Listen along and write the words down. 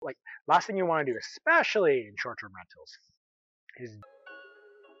Last thing you want to do, especially in short-term rentals, is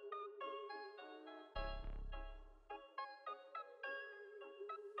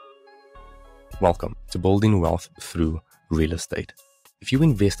Welcome to Building Wealth Through Real Estate. If you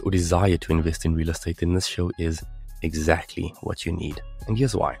invest or desire to invest in real estate, then this show is exactly what you need. And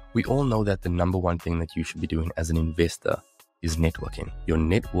here's why. We all know that the number one thing that you should be doing as an investor is networking. Your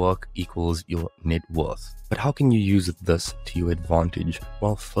network equals your net worth. But how can you use this to your advantage?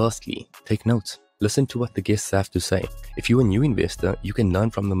 Well, firstly, take notes. Listen to what the guests have to say. If you're a new investor, you can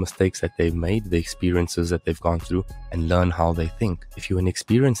learn from the mistakes that they've made, the experiences that they've gone through, and learn how they think. If you're an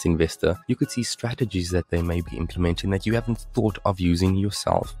experienced investor, you could see strategies that they may be implementing that you haven't thought of using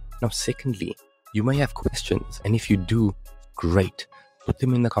yourself. Now, secondly, you may have questions, and if you do, great. Put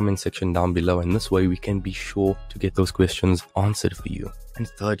them in the comment section down below, and this way we can be sure to get those questions answered for you. And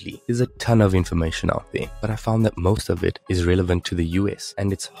thirdly, there's a ton of information out there, but I found that most of it is relevant to the US,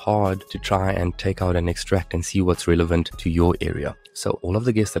 and it's hard to try and take out and extract and see what's relevant to your area. So all of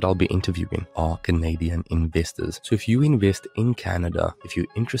the guests that I'll be interviewing are Canadian investors. So if you invest in Canada, if you're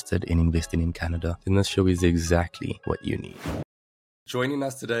interested in investing in Canada, then this show is exactly what you need. Joining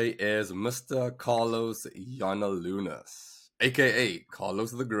us today is Mr. Carlos Yanalunas, aka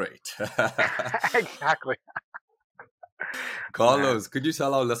Carlos the Great. exactly. Carlos, could you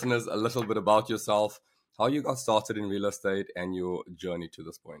tell our listeners a little bit about yourself, how you got started in real estate, and your journey to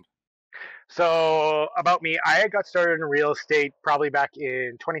this point? So about me, I got started in real estate probably back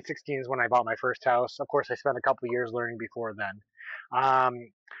in 2016 is when I bought my first house. Of course, I spent a couple of years learning before then.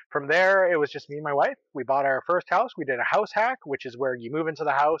 From there, it was just me and my wife. We bought our first house. We did a house hack, which is where you move into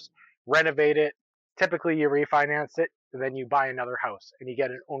the house, renovate it. Typically, you refinance it, and then you buy another house, and you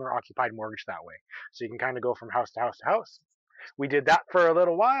get an owner-occupied mortgage that way. So you can kind of go from house to house to house. We did that for a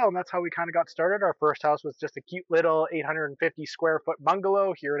little while, and that's how we kind of got started. Our first house was just a cute little 850 square foot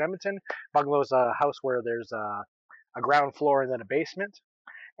bungalow here in Edmonton. Bungalow is a house where there's a ground floor and then a basement.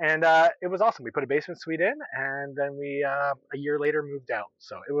 And it was awesome. We put a basement suite in, and then we, a year later, moved out.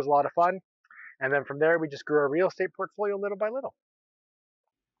 So it was a lot of fun. And then from there, we just grew our real estate portfolio little by little.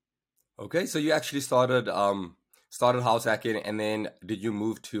 Okay, so you actually started house hacking, and then did you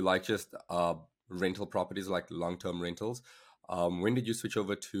move to like just rental properties, like long-term rentals? When did you switch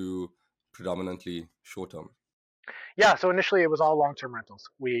over to predominantly short-term? Yeah, so initially it was all long-term rentals.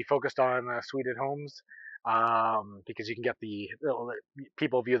 We focused on suited homes because you can get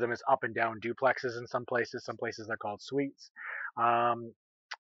people view them as up and down duplexes in some places. Some places they're called suites.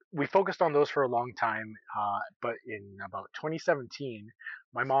 We focused on those for a long time, but in about 2017,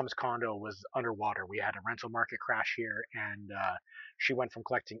 my mom's condo was underwater. We had a rental market crash here, and she went from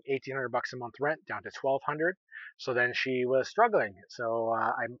collecting $1,800 a month rent down to $1,200. So then she was struggling. So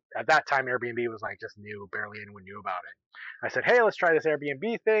at that time, Airbnb was like just new, barely anyone knew about it. I said, hey, let's try this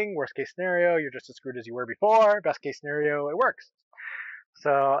Airbnb thing. Worst case scenario, you're just as screwed as you were before. Best case scenario, it works.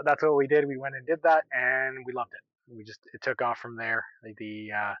 So that's what we did. We went and did that, and we loved it. It took off from there.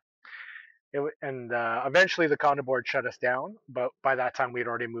 Eventually the condo board shut us down, but by that time we had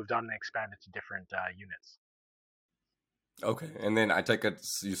already moved on and expanded to different units. Okay, and then I take it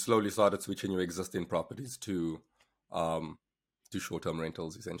you slowly started switching your existing properties to short-term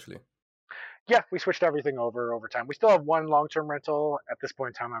rentals, essentially. Yeah, we switched everything over time. We still have one long-term rental. At this point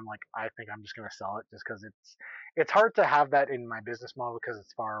in time, I'm like, I think I'm just going to sell it just because it's hard to have that in my business model because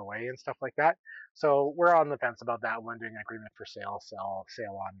it's far away and stuff like that. So we're on the fence about that one, doing an agreement for sale on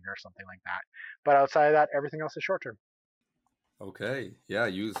it or something like that. But outside of that, everything else is short-term. Okay, yeah,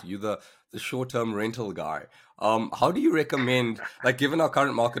 you the short-term rental guy. How do you recommend, like given our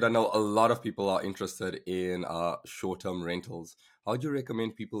current market, I know a lot of people are interested in short-term rentals. How do you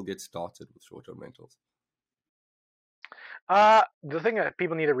recommend people get started with short-term rentals? The thing that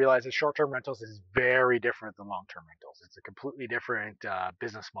people need to realize is short-term rentals is very different than long-term rentals. It's a completely different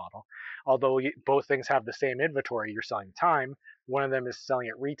business model. Although both things have the same inventory, you're selling time. One of them is selling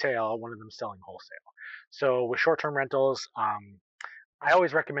at retail, one of them is selling wholesale. So with short-term rentals, I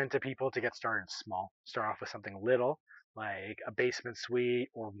always recommend to people to get started small. Start off with something little, like a basement suite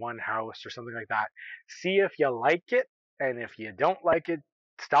or one house or something like that. See if you like it, and if you don't like it,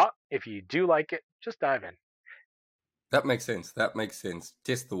 stop. If you do like it, just dive in. That makes sense.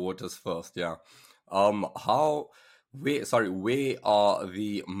 Test the waters first, yeah. Where are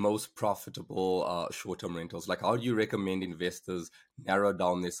the most profitable short-term rentals? Like, how do you recommend investors narrow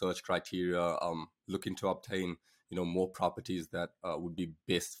down their search criteria, looking to obtain, more properties that would be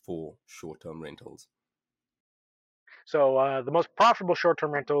best for short-term rentals? So the most profitable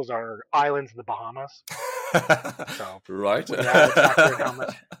short-term rentals are islands in the Bahamas. So right. when you add a factor in how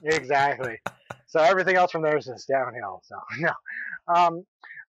much exactly. So everything else from there is just downhill. So no.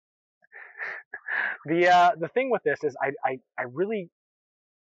 The thing with this is I really,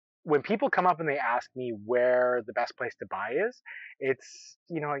 when people come up and they ask me where the best place to buy is, it's,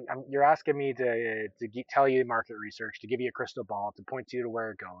 you're asking me to tell you market research, to give you a crystal ball, to point you to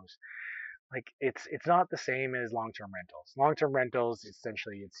where it goes. Like it's not the same as long-term rentals. Long-term rentals,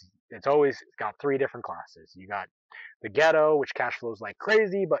 essentially, it's always got three different classes. You got the ghetto, which cash flows like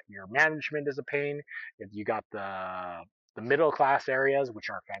crazy, but your management is a pain. You got the middle class areas, which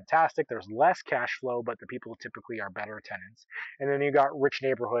are fantastic. There's less cash flow, but the people typically are better tenants. And then you got rich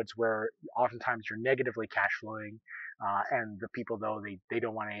neighborhoods where oftentimes you're negatively cash flowing, and the people though they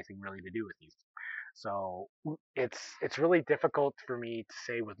don't want anything really to do with you. So it's really difficult for me to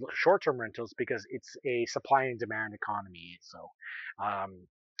say with short-term rentals because it's a supply and demand economy. So um,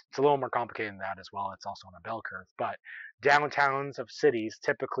 it's a little more complicated than that as well. It's also on a bell curve. But downtowns of cities,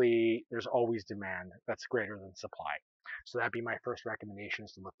 typically there's always demand that's greater than supply. So that'd be my first recommendation,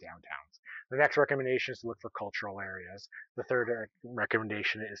 is to look downtowns. The next recommendation is to look for cultural areas. The third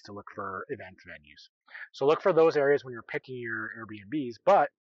recommendation is to look for event venues. So look for those areas when you're picking your Airbnbs. But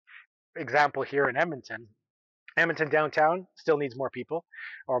example here in Edmonton downtown still needs more people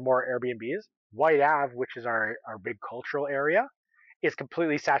or more Airbnbs. White Ave, which is our big cultural area, is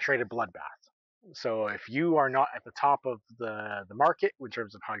completely saturated bloodbath. So if you are not at the top of the market in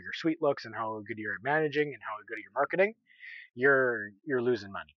terms of how your suite looks and how good you're at managing and how good you're marketing, you're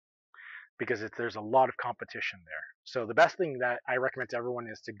losing money because there's a lot of competition there. So the best thing that I recommend to everyone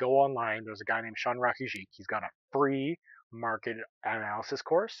is to go online. There's a guy named Sean Rakujik. He's got a free market analysis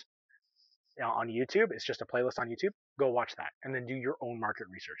course on YouTube. It's just a playlist on YouTube. Go watch that and then do your own market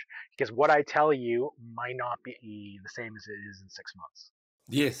research, because what I tell you might not be the same as it is in 6 months.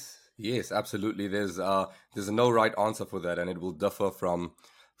 Yes, yes, absolutely. There's no right answer for that, and it will differ from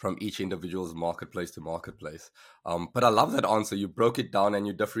each individual's marketplace to marketplace. But I love that answer. You broke it down and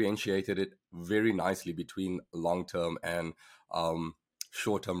you differentiated it very nicely between long term and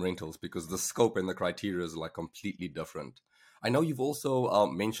short term rentals, because the scope and the criteria is like completely different. I know you've also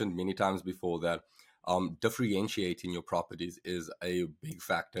mentioned many times before that differentiating your properties is a big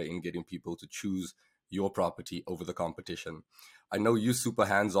factor in getting people to choose your property over the competition. I know you're super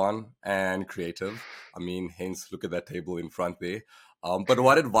hands-on and creative. I mean, hence, look at that table in front there. But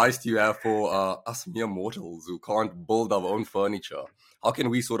what advice do you have for us mere mortals who can't build our own furniture? How can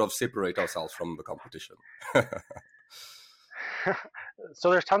we sort of separate ourselves from the competition? So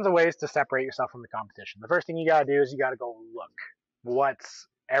there's tons of ways to separate yourself from the competition. The first thing you gotta do is you gotta go look what's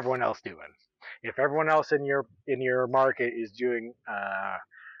everyone else doing. If everyone else in your market is doing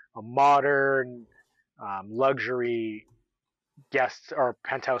a modern luxury guest or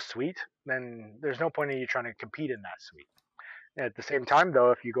penthouse suite, then there's no point in you trying to compete in that suite. At the same time,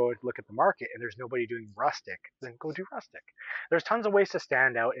 though, if you go look at the market and there's nobody doing rustic, then go do rustic. There's tons of ways to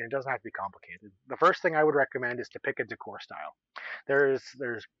stand out, and it doesn't have to be complicated. The first thing I would recommend is to pick a decor style. There's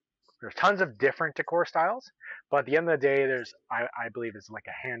tons of different decor styles, but at the end of the day, I believe it's like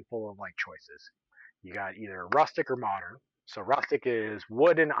a handful of like choices. You got either rustic or modern. So rustic is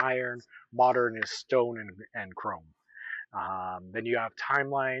wood and iron, modern is stone and chrome. Then you have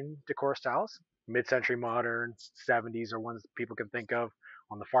timeline decor styles. Mid-century modern, 70s are ones people can think of.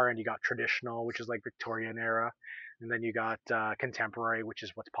 On the far end, you got traditional, which is like Victorian era, and then you got contemporary, which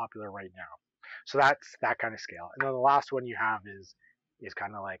is what's popular right now. So that's that kind of scale. And then the last one you have is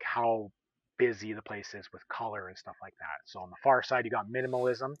kind of like how busy the place is with color and stuff like that. So on the far side, you got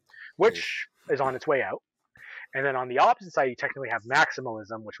minimalism, Yes. which is on its way out. And then on the opposite side, you technically have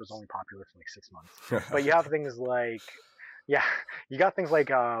maximalism, which was only popular for like 6 months. But you have things like, yeah, you got things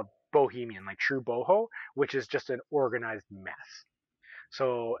like bohemian, like true boho, which is just an organized mess.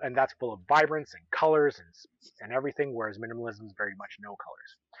 So, and that's full of vibrance and colors and everything, whereas minimalism is very much no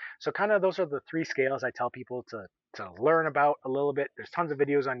colors. So, kind of those are the three scales I tell people to learn about a little bit. There's tons of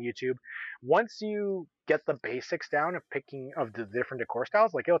videos on YouTube. Once you get the basics down of picking of the different decor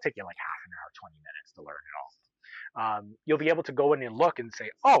styles, like it'll take you like half an hour, 20 minutes to learn it all. You'll be able to go in and look and say,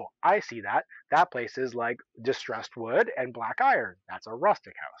 oh, I see that. That place is like distressed wood and black iron. That's a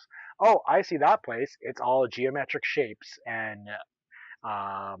rustic house. Oh, I see that place. It's all geometric shapes and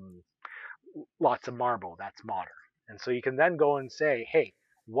um, lots of marble. That's modern. And so you can then go and say, hey,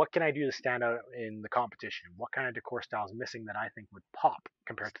 what can I do to stand out in the competition? What kind of decor style is missing that I think would pop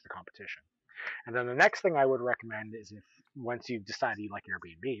compared to the competition? And then the next thing I would recommend is, if once you've decided you like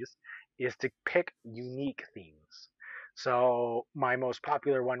Airbnbs, is to pick unique themes. So my most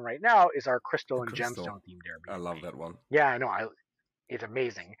popular one right now is our crystal The and crystal. gemstone themed I Airbnb. love that one. Yeah, I know. It's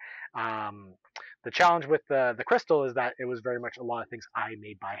amazing. Um, the challenge with the crystal is that it was very much a lot of things I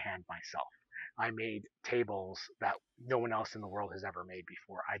made by hand myself. I made tables that no one else in the world has ever made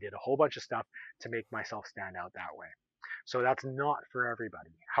before. I did a whole bunch of stuff to make myself stand out that way. So that's not for everybody.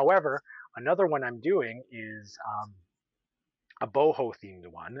 However, another one I'm doing is a boho themed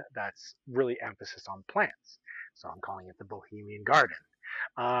one that's really emphasis on plants. So I'm calling it the Bohemian Garden.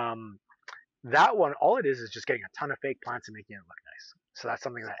 Um, that one, all it is just getting a ton of fake plants and making it look nice. So that's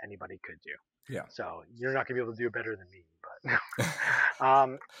something that anybody could do. Yeah. So you're not gonna be able to do it better than me,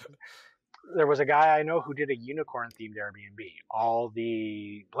 but there was a guy I know who did a unicorn themed Airbnb. All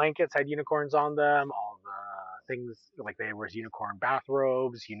the blankets had unicorns on them. All the things like there was unicorn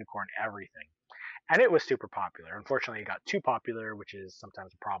bathrobes, unicorn everything, and it was super popular. Unfortunately, it got too popular, which is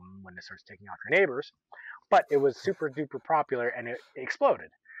sometimes a problem when it starts taking off your neighbors. But it was super duper popular and it exploded.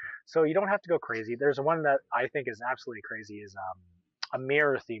 So you don't have to go crazy. There's one that I think is absolutely crazy is a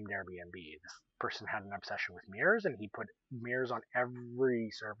mirror themed Airbnb. This person had an obsession with mirrors and he put mirrors on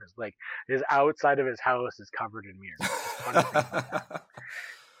every surface. Like his outside of his house is covered in mirrors.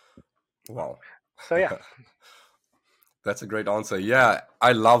 Wow. So yeah. That's a great answer. Yeah,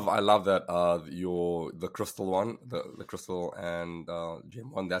 I love that the crystal one, the crystal and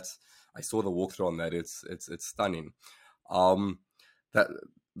gem one. I saw the walkthrough on that. It's stunning. Um, that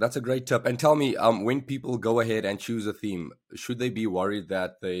that's a great tip. And tell me, when people go ahead and choose a theme, should they be worried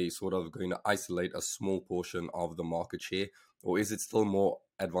that they sort of going to isolate a small portion of the market share, or is it still more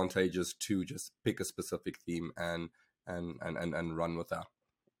advantageous to just pick a specific theme and run with that?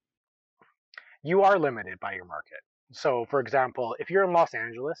 You are limited by your market. So for example, if you're in Los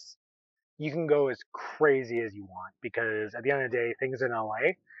Angeles, you can go as crazy as you want because at the end of the day, things in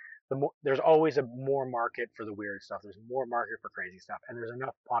LA, there's always a more market for the weird stuff. There's more market for crazy stuff, and there's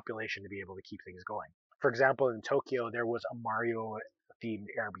enough population to be able to keep things going. For example, in Tokyo, there was a Mario themed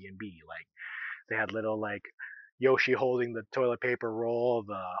Airbnb. Like they had little like Yoshi holding the toilet paper roll.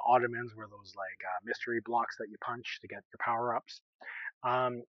 The ottomans were those like mystery blocks that you punch to get your power ups.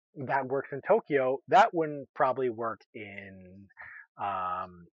 Um, that works in Tokyo. That wouldn't probably work in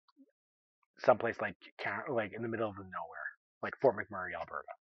um, someplace like in the middle of the nowhere, like Fort McMurray,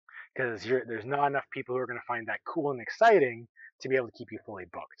 Alberta, because there's not enough people who are going to find that cool and exciting to be able to keep you fully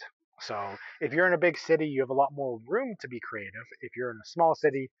booked. So if you're in a big city, you have a lot more room to be creative. If you're in a small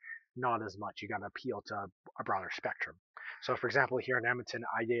city, not as much. You got to appeal to a broader spectrum. So for example, here in Edmonton,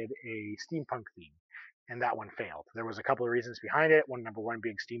 I did a steampunk theme, and that one failed. There was a couple of reasons behind it. Number one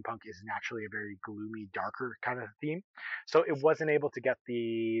being steampunk is naturally a very gloomy, darker kind of theme, so it wasn't able to get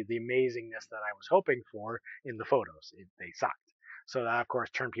the amazingness that I was hoping for in the photos. They sucked. So that, of course,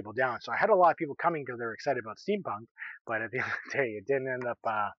 turned people down. So I had a lot of people coming because they were excited about steampunk, but at the end of the day, it didn't end up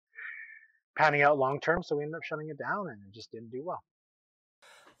panning out long term. So we ended up shutting it down, and it just didn't do well.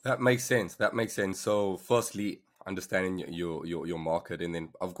 That makes sense. That makes sense. So, firstly, understanding your market, and then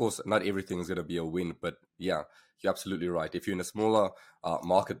of course, not everything is going to be a win. But yeah, you're absolutely right. If you're in a smaller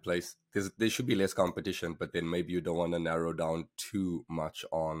marketplace, there should be less competition. But then maybe you don't want to narrow down too much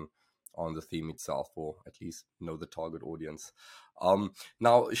on the theme itself, or at least know the target audience.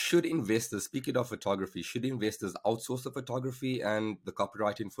 Now, should investors, speaking of photography, should investors outsource the photography and the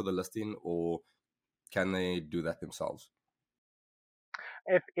copywriting for the listing, or can they do that themselves?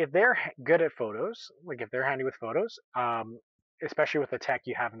 If they're good at photos, like if they're handy with photos, especially with the tech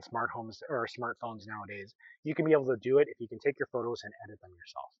you have in smart homes or smartphones nowadays, you can be able to do it if you can take your photos and edit them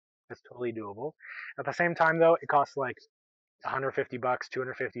yourself. It's totally doable. At the same time, though, it costs like 150 bucks,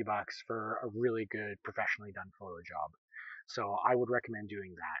 250 bucks for a really good professionally done photo job. So I would recommend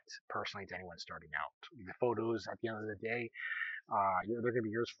doing that personally to anyone starting out. The photos at the end of the day, they're going to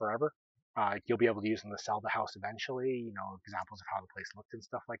be yours forever. You'll be able to use them to sell the house eventually, examples of how the place looked and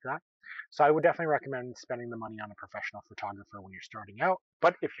stuff like that. So I would definitely recommend spending the money on a professional photographer when you're starting out.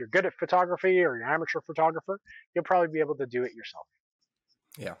 But if you're good at photography or you're an amateur photographer, you'll probably be able to do it yourself.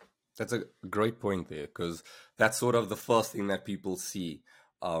 Yeah, that's a great point there, because that's sort of the first thing that people see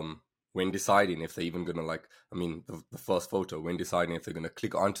when deciding if they're even going to the first photo, when deciding if they're going to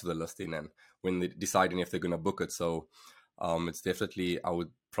click onto the listing, and when they're deciding if they're going to book it. So it's definitely, I would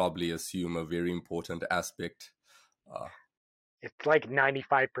probably assume, a very important aspect. It's like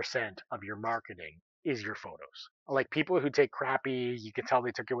 95% of your marketing is your photos. Like people who take crappy, you can tell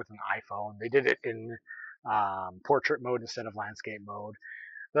they took it with an iPhone. They did it in portrait mode instead of landscape mode.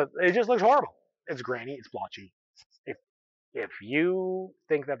 It just looks horrible. It's grainy. It's blotchy. If if you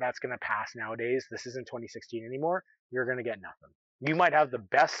think that that's going to pass nowadays, this isn't 2016 anymore. You're going to get nothing. You might have the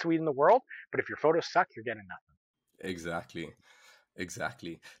best suite in the world, but if your photos suck, you're getting nothing.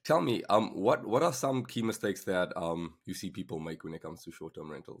 Exactly. Tell me, what are some key mistakes that you see people make when it comes to short-term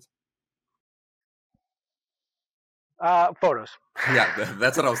rentals? Photos. Yeah,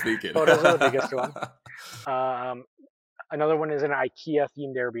 that's what I was thinking. Photos are the biggest one. Another one is an IKEA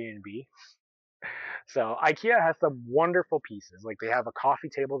themed Airbnb. So IKEA has some wonderful pieces. Like they have a coffee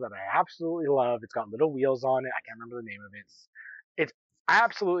table that I absolutely love. It's got little wheels on it. I can't remember the name of it. It's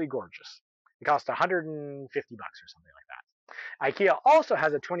absolutely gorgeous. It costs $150 or something like that. IKEA also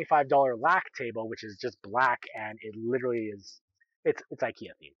has a $25 lac table, which is just black, and it literally is it's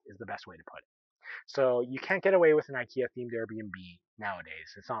IKEA themed is the best way to put it. So you can't get away with an IKEA themed Airbnb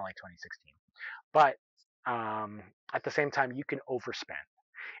nowadays. It's not like 2016, but at the same time, you can overspend.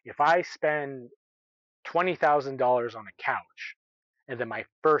 If I spend $20,000 on a couch, and then my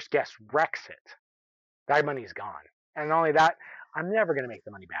first guest wrecks it, that money's gone. And not only that, I'm never going to make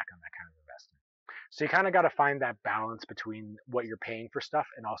the money back on that kind of investment. So you kind of got to find that balance between what you're paying for stuff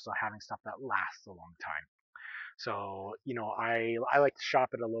and also having stuff that lasts a long time. So, I like to shop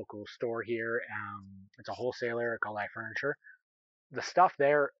at a local store here. It's a wholesaler called iFurniture. The stuff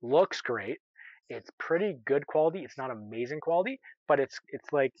there looks great. It's pretty good quality. It's not amazing quality, but it's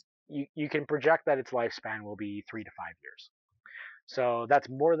like you can project that its lifespan will be 3 to 5 years. So that's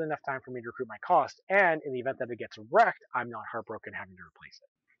more than enough time for me to recoup my cost. And in the event that it gets wrecked, I'm not heartbroken having to replace it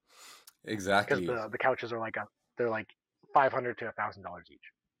because Exactly. the couches are they're like $500 to $1,000 each.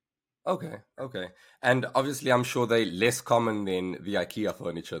 Okay. And obviously, I'm sure they're less common than the IKEA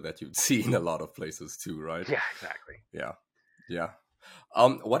furniture that you'd see in a lot of places too, right? Yeah, exactly. Yeah. Yeah.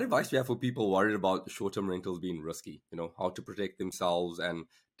 What advice do you have for people worried about short-term rentals being risky? How to protect themselves, and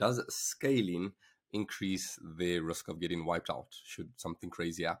does scaling increase their risk of getting wiped out should something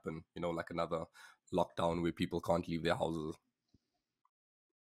crazy happen? Like another lockdown where people can't leave their houses.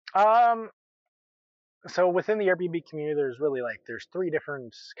 Um, so within the Airbnb community, there's three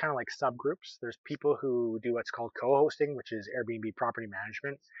different kind of like subgroups. There's people who do what's called co-hosting, which is Airbnb property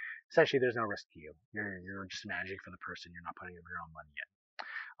management. Essentially, there's no risk to you. You're just managing for the person. You're not putting up your own money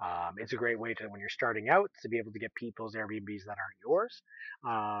in. It's a great way to, when you're starting out, to be able to get people's Airbnbs that aren't yours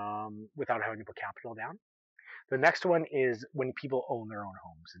without having to put capital down. The next one is when people own their own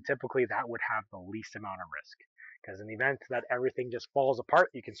homes, and typically that would have the least amount of risk. Because in the event that everything just falls apart,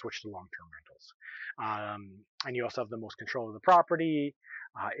 you can switch to long-term rentals, and you also have the most control of the property.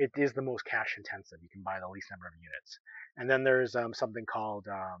 It is the most cash intensive. You can buy the least number of units, and then there's something called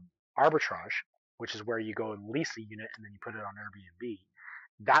arbitrage, which is where you go and lease a unit and then you put it on Airbnb.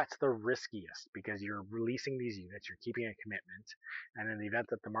 That's the riskiest because you're releasing these units, you're keeping a commitment, and in the event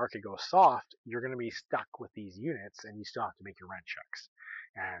that the market goes soft, you're going to be stuck with these units and you still have to make your rent checks.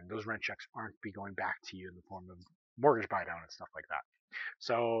 And those rent checks aren't be going back to you in the form of mortgage buy down and stuff like that.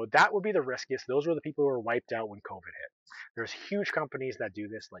 So that would be the riskiest. Those were the people who were wiped out when COVID hit. There's huge companies that do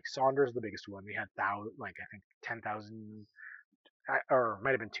this, like Saunders, the biggest one. They had I think 10,000 or it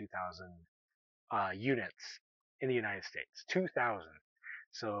might have been 2,000 units in the United States. 2,000.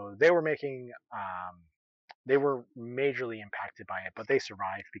 So they were majorly impacted by it, but they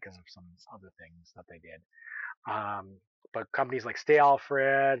survived because of some other things that they did. But companies like Stay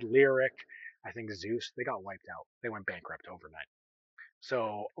Alfred, Lyric, I think Zeus, they got wiped out. They went bankrupt overnight.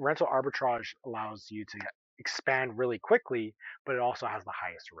 So rental arbitrage allows you to expand really quickly, but it also has the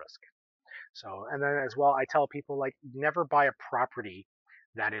highest risk. So, and then as well, I tell people like never buy a property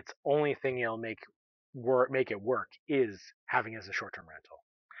that its only thing it'll make it work is having it as a short-term rental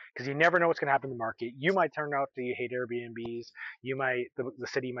because you never know what's going to happen in the market. You might turn out to hate Airbnbs. The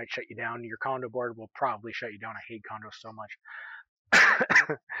city might shut you down. Your condo board will probably shut you down. I hate condos so much.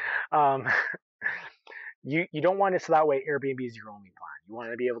 um, you don't want it so that way Airbnb is your only plan. You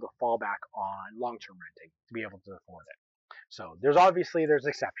want to be able to fall back on long-term renting to be able to afford it. So there's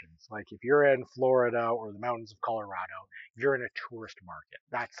exceptions. Like if you're in Florida or the mountains of Colorado, if you're in a tourist market,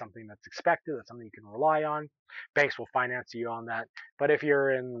 that's something that's expected. That's something you can rely on. Banks will finance you on that. But if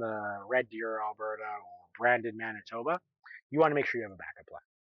you're in the Red Deer, Alberta, or Brandon, Manitoba, you want to make sure you have a backup plan.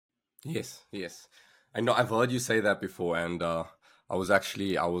 Yes. I know I've heard you say that before, and I was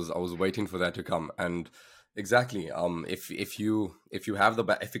waiting for that to come. And exactly, if you have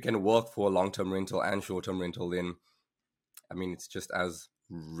if you can work for a long-term rental and short-term rental, then I mean, it's just as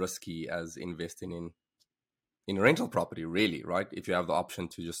risky as investing in a rental property, really, right? If you have the option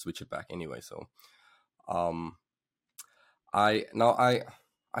to just switch it back anyway. So, um, I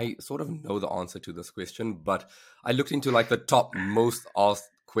sort of know the answer to this question, but I looked into like the top most asked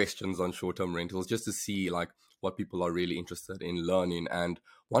questions on short-term rentals just to see like what people are really interested in learning. And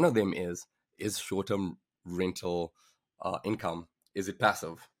one of them is short-term rental income, is it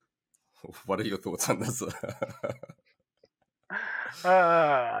passive? What are your thoughts on this?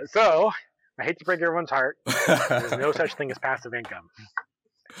 So I hate to break everyone's heart. There's no such thing as passive income.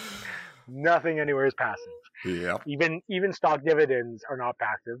 Nothing anywhere is passive. Yeah. Even stock dividends are not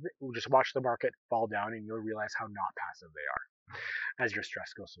passive. Just watch the market fall down, and you'll realize how not passive they are as your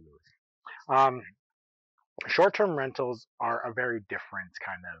stress goes through the roof. Short-term rentals are a very different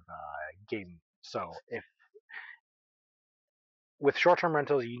kind of game. So if with short-term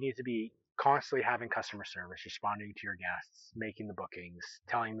rentals, you need to be constantly having customer service, responding to your guests, making the bookings,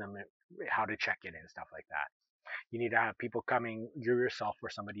 telling them how to check in and stuff like that. You need to have people coming, you yourself or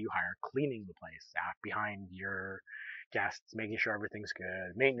somebody you hire, cleaning the place behind your guests, making sure everything's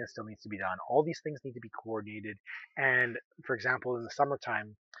good. Maintenance still needs to be done. All these things need to be coordinated. And for example, in the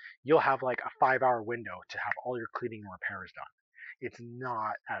summertime, you'll have like a 5 hour window to have all your cleaning and repairs done. It's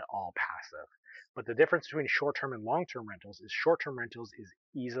not at all passive. But the difference between short-term and long-term rentals is short-term rentals is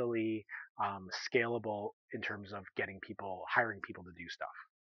easily scalable in terms of hiring people to do stuff.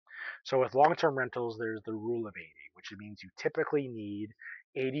 So with long-term rentals, there's the rule of 80, which means you typically need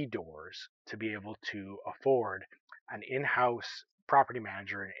 80 doors to be able to afford an in-house property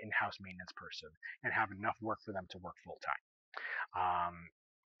manager and in-house maintenance person and have enough work for them to work full time.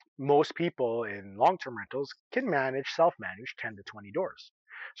 Most people in long-term rentals can self-manage 10 to 20 doors.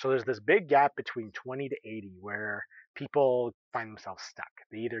 So there's this big gap between 20 to 80 where people find themselves stuck.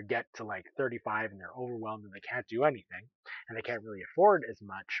 They either get to like 35 and they're overwhelmed and they can't do anything and they can't really afford as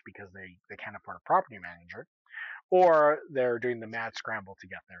much because they can't afford a property manager, or they're doing the mad scramble to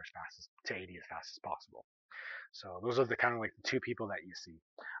get there as fast as to 80 as fast as possible. So those are the kind of like the two people that you see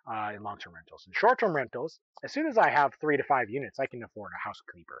in long-term rentals. In short-term rentals, as soon as I have 3 to 5 units, I can afford a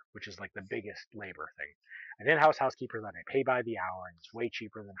housekeeper, which is like the biggest labor thing. An in-house housekeeper that I pay by the hour, and it's way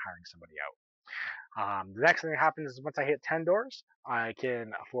cheaper than hiring somebody out. The next thing that happens is once I hit 10 doors, I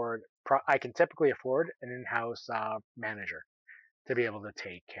can typically afford an in-house manager to be able to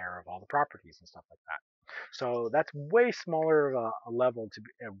take care of all the properties and stuff like that. So that's way smaller of a level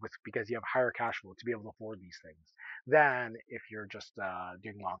because you have higher cash flow to be able to afford these things than if you're just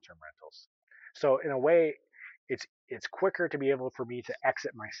doing long-term rentals. So in a way, it's quicker to be able for me to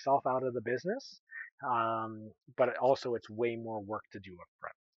exit myself out of the business, but also it's way more work to do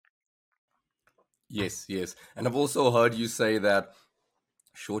upfront. Yes, yes. And I've also heard you say that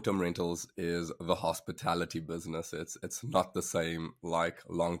short-term rentals is the hospitality business. It's not the same like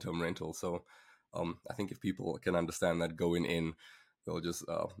long-term rental. So I think if people can understand that going in, they'll just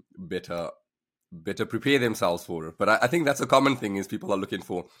better prepare themselves for it. But I think that's a common thing is people are looking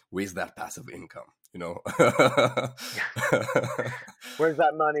for where's that passive income, you know? Where's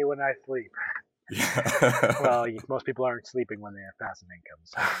that money when I sleep? Yeah. Well, most people aren't sleeping when they have passive income.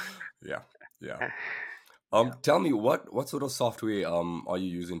 So. Yeah, yeah. Yeah. Tell me what sort of software are you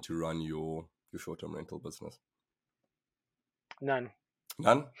using to run your short-term rental business? None.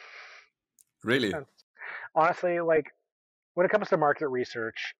 None? Really? None. Honestly, like when it comes to market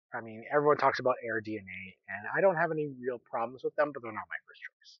research, I mean, everyone talks about AirDNA, and I don't have any real problems with them, but they're not my first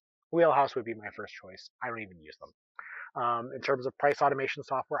choice. Wheelhouse would be my first choice. I don't even use them. In terms of price automation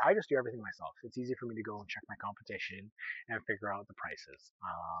software, I just do everything myself. It's easy for me to go and check my competition and figure out the prices.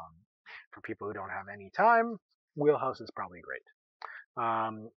 For people who don't have any time, Wheelhouse is probably great.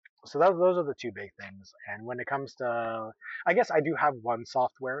 Um, so those are the two big things. And when it comes to, I guess I do have one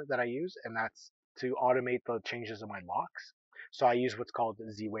software that I use, and that's to automate the changes in my locks. So I use what's called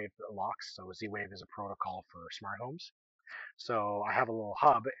Z-Wave locks. So Z-Wave is a protocol for smart homes. So I have a little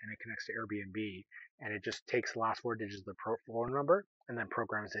hub, and it connects to Airbnb, and it just takes the last 4 digits of the phone number, and then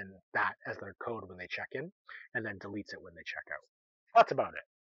programs in that as their code when they check in, and then deletes it when they check out. That's about it.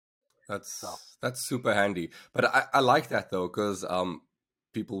 So That's super handy. But I like that though, because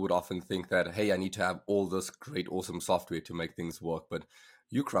people would often think that, hey, I need to have all this great, awesome software to make things work, but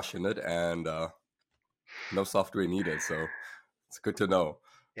you crushing it and no software needed. So it's good to know.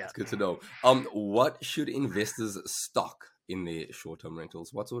 yeah. It's good to know. What should investors stock in their short-term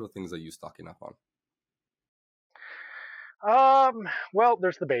rentals? What sort of things are you stocking up on? Well,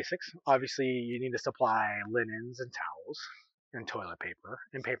 there's the basics. Obviously, you need to supply linens and towels and toilet paper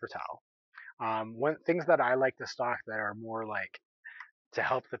and paper towel. One things that I like to stock that are more like to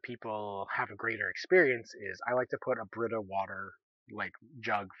help the people have a greater experience is I like to put a Brita water like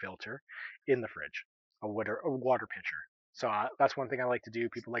jug filter in the fridge, a water pitcher. So that's one thing I like to do.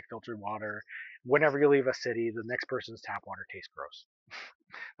 People like filtered water. Whenever you leave a city, the next person's tap water tastes gross.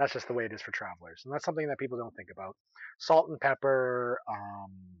 That's just the way it is for travelers, and that's something that people don't think about. Salt and pepper,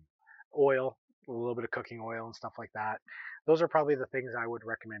 oil, a little bit of cooking oil and stuff like that. Those are probably the things I would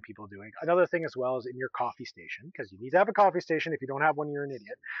recommend people doing. Another thing as well is in your coffee station, because you need to have a coffee station. If you don't have one, you're an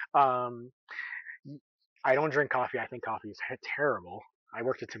idiot. Um, I don't drink coffee. I think coffee is terrible. I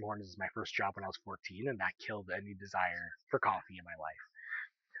worked at Tim Hortons as my first job when I was 14, and that killed any desire for coffee in my life.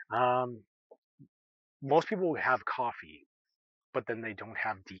 Um, Most people have coffee, but then they don't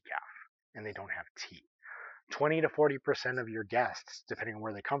have decaf and they don't have tea. 20 to 40% of your guests, depending on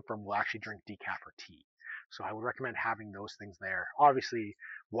where they come from, will actually drink decaf or tea. So I would recommend having those things there. Obviously,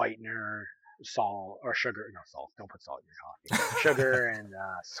 whitener, salt, or sugar. No, salt. Don't put salt in your coffee. Sugar and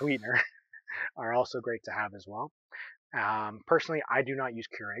sweetener are also great to have as well. Personally, I do not use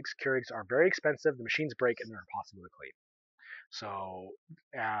Keurigs. Keurigs are very expensive. The machines break and they're impossible to clean. So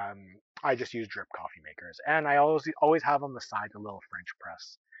I just use drip coffee makers, and I always have on the side a little French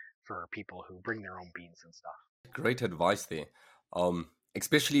press for people who bring their own beans and stuff. Great advice there.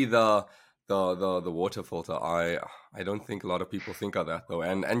 Especially the water filter. I don't think a lot of people think of that though.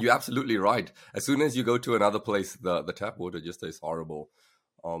 And you're absolutely right. As soon as you go to another place, the tap water just tastes horrible.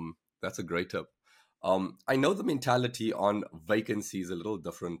 That's a great tip. I know the mentality on vacancy is a little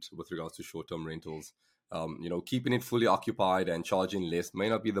different with regards to short-term rentals. Keeping it fully occupied and charging less may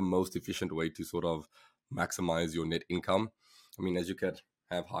not be the most efficient way to sort of maximize your net income. I mean, as you could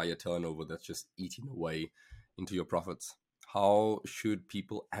have higher turnover, that's just eating away into your profits. How should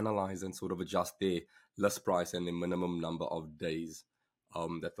people analyze and sort of adjust their list price and the minimum number of days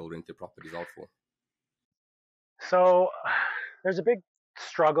that they'll rent their properties out for? So there's a big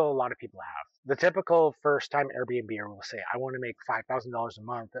struggle a lot of people have. The typical first-time Airbnb will say, "I want to make $5,000 a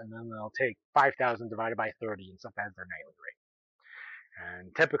month," and then they'll take 5,000 divided by 30 and stuff as their nightly rate.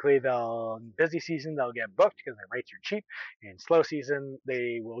 And typically, in busy season, they'll get booked because their rates are cheap. In slow season,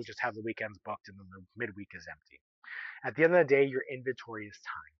 they will just have the weekends booked and then the midweek is empty. At the end of the day, your inventory is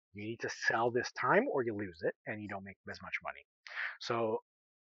time. You need to sell this time or you lose it and you don't make as much money. So,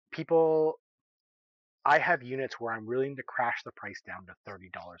 people, I have units where I'm willing to crash the price down to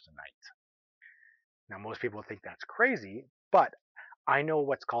 $30 a night. Now, most people think that's crazy, but I know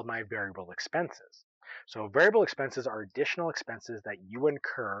what's called my variable expenses. So, variable expenses are additional expenses that you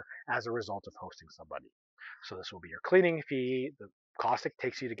incur as a result of hosting somebody. So, this will be your cleaning fee, the cost it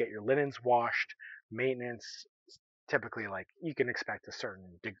takes you to get your linens washed, maintenance. Typically, like you can expect a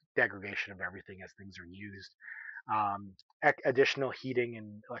certain degradation of everything as things are used, um, additional heating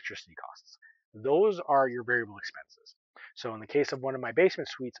and electricity costs. Those are your variable expenses. So in the case of one of my basement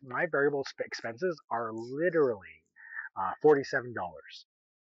suites, my variable expenses are literally $47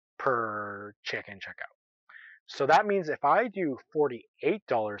 per check-in, check-out. So that means if I do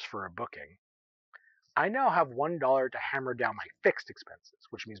 $48 for a booking, I now have $1 to hammer down my fixed expenses,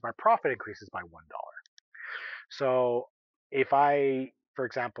 which means my profit increases by $1. So if I, for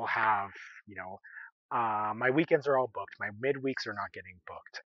example, have, my weekends are all booked, my midweeks are not getting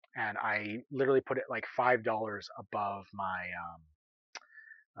booked, and I literally put it like $5 above my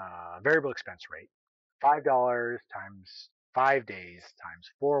variable expense rate. $5 times 5 days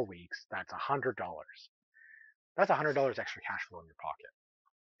times 4 weeks, that's $100. That's $100 extra cash flow in your pocket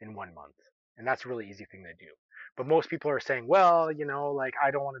in 1 month. And that's a really easy thing to do. But most people are saying, well, like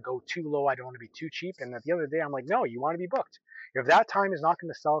I don't want to go too low, I don't want to be too cheap. And at the end of the day, I'm like, no, you want to be booked. If that time is not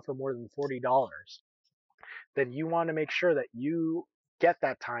going to sell for more than $40, then you want to make sure that you get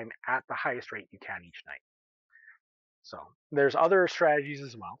that time at the highest rate you can each night. So there's other strategies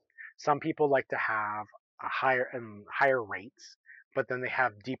as well. Some people like to have a higher rates, but then they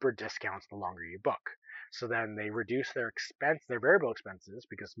have deeper discounts the longer you book. So then they reduce their variable expenses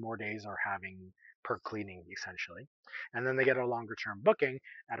because more days are having per cleaning essentially, and then they get a longer term booking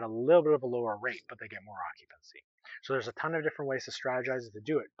at a little bit of a lower rate, but they get more occupancy. So there's a ton of different ways to strategize to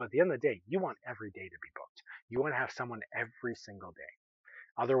do it. But at the end of the day, you want every day to be booked. You want to have someone every single day.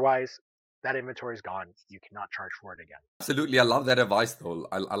 Otherwise, that inventory is gone. You cannot charge for it again. Absolutely. I love that advice though.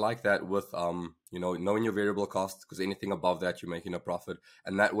 I like that with, knowing your variable costs, because anything above that, you're making a profit.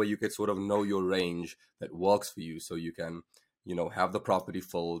 And that way you could sort of know your range that works for you. So you can, have the property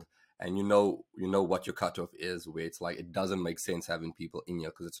filled and you know what your cutoff is, where it's like, it doesn't make sense having people in here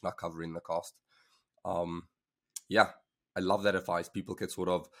because it's not covering the cost. Yeah, I love that advice. People can sort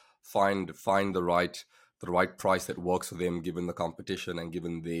of find the right price that works for them, given the competition and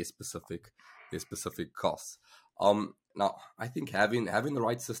given their specific costs. Now, I think having the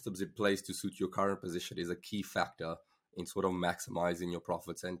right systems in place to suit your current position is a key factor in sort of maximizing your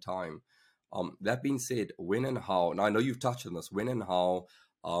profits and time. That being said, when and how? Now, I know you've touched on this. When and how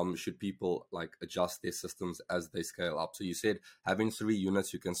should people like adjust their systems as they scale up? So you said having 3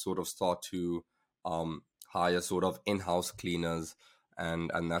 units, you can sort of start to hire sort of in-house cleaners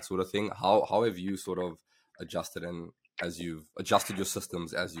and that sort of thing. How have you sort of adjusted and as you've adjusted your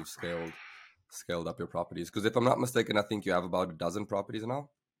systems as you've scaled up your properties? Because if I'm not mistaken, I think you have about a dozen properties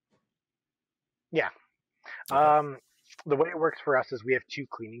now. Yeah. Okay. the way it works for us is we have two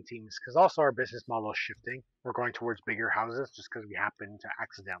cleaning teams because also our business model is shifting. We're going towards bigger houses just because we happen to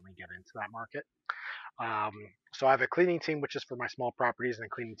accidentally get into that market. Um, so I have a cleaning team which is for my small properties and a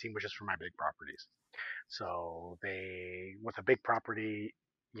cleaning team which is for my big properties. So they, with a big property,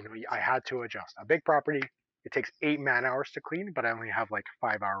 I had to adjust. A big property, it takes 8 man hours to clean, but I only have like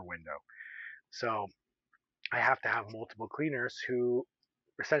 5 hour window. So I have to have multiple cleaners who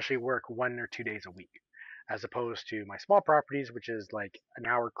essentially work 1 or 2 days a week, as opposed to my small properties, which is like an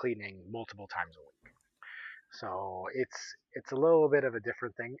hour cleaning multiple times a week. So it's a little bit of a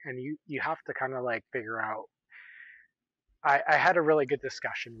different thing, and you have to kind of like figure out. I had a really good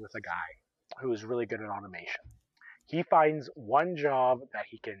discussion with a guy who is really good at automation. He finds one job that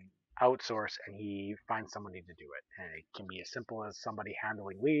he can outsource and he finds somebody to do it. And it can be as simple as somebody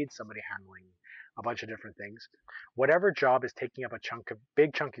handling leads, somebody handling a bunch of different things. Whatever job is taking up a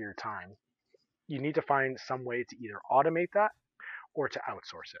big chunk of your time, you need to find some way to either automate that or to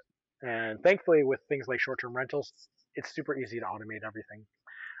outsource it. And thankfully, with things like short-term rentals, it's super easy to automate everything.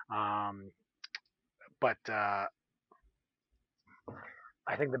 Um, but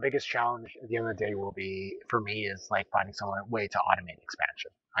I think the biggest challenge at the end of the day will be for me is like finding some way to automate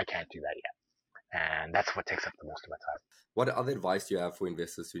expansion. I can't do that yet, and that's what takes up the most of my time. What other advice do you have for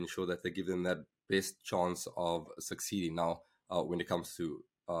investors to ensure that they give them that best chance of succeeding now when it comes to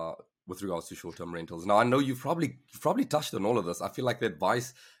with regards to short-term rentals? Now, I know you've probably touched on all of this. I feel like the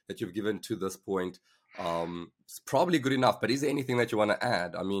advice that you've given to this point is probably good enough. But is there anything that you want to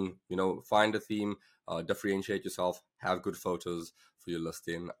add? I mean, find a theme, differentiate yourself, have good photos for your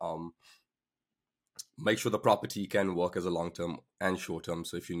listing. Make sure the property can work as a long-term and short-term.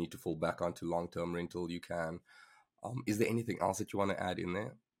 So if you need to fall back onto long-term rental, you can. Is there anything else that you want to add in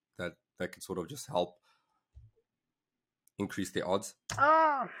there that could sort of just help increase the odds?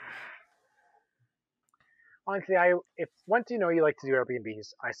 Honestly, if once you know you like to do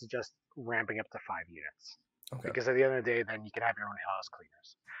Airbnbs, I suggest ramping up to 5 units. Okay. Because at the end of the day, then you can have your own house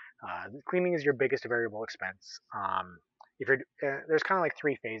cleaners. Cleaning is your biggest variable expense. If you're there's kind of like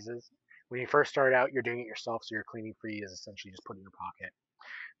 3 phases. When you first start out, you're doing it yourself, so your cleaning fee is essentially just put in your pocket.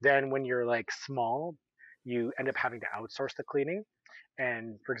 Then when you're like small, you end up having to outsource the cleaning.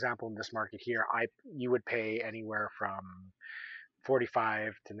 And for example, in this market here, you would pay anywhere from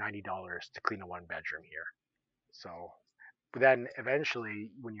 $45 to $90 to clean a 1 bedroom here. So then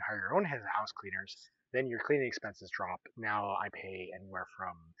eventually, when you hire your own house cleaners, then your cleaning expenses drop. Now I pay anywhere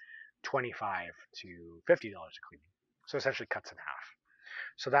from $25 to $50 a cleaning. So essentially cuts in half.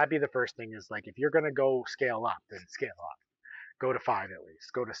 So that'd be the first thing is like if you're gonna go scale up, then scale up. Go to 5 at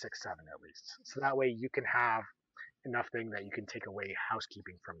least. Go to 6, 7 at least. So that way you can have enough thing that you can take away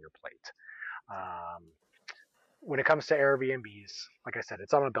housekeeping from your plate. Um, when it comes to Airbnbs, like I said,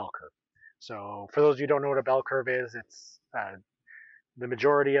 it's on a bell curve. So for those of you who don't know what a bell curve is, it's the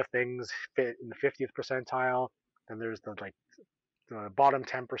majority of things fit in the 50th percentile. Then there's the bottom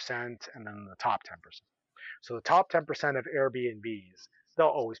 10%, and then the top 10%. So the top 10% of Airbnbs, they'll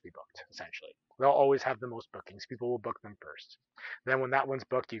always be booked, essentially. They'll always have the most bookings. People will book them first. Then when that one's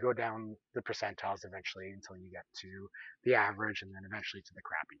booked, you go down the percentiles eventually until you get to the average and then eventually to the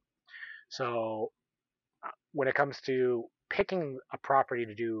crappy. So when it comes to picking a property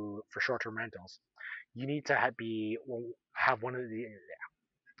to do for short-term rentals, you need to have one of the.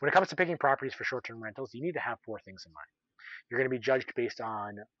 When it comes to picking properties for short-term rentals, you need to have 4 things in mind. You're going to be judged based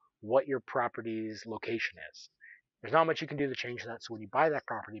on what your property's location is. There's not much you can do to change that. So when you buy that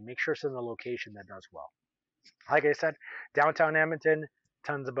property, make sure it's in the location that does well. Like I said, downtown Edmonton,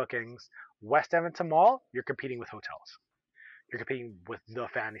 tons of bookings. West Edmonton Mall, you're competing with hotels. You're competing with the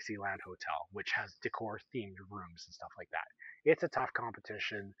Fantasyland Hotel, which has decor themed rooms and stuff like that. It's a tough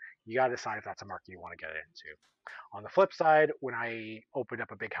competition. You got to decide if that's a market you want to get into. On the flip side, when I opened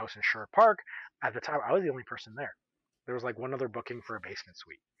up a big house in Sherwood Park, at the time I was the only person there. There was like one other booking for a basement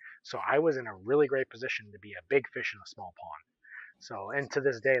suite. So I was in a really great position to be a big fish in a small pond. So, and to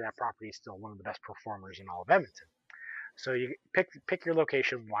this day, that property is still one of the best performers in all of Edmonton. So you pick your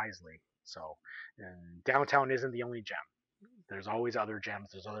location wisely. So, and downtown isn't the only gem. There's always other gems.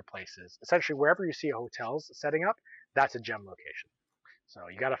 There's other places. Essentially, wherever you see hotels setting up, that's a gem location. So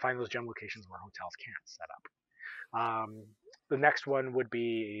you got to find those gem locations where hotels can't set up. The next one would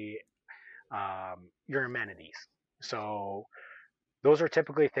be your amenities. So those are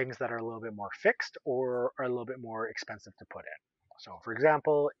typically things that are a little bit more fixed or are a little bit more expensive to put in. So for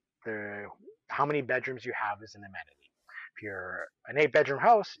example, how many bedrooms you have is an amenity. If you're an 8-bedroom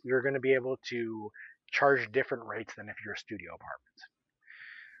house, you're going to be able to charge different rates than if you're a studio apartment.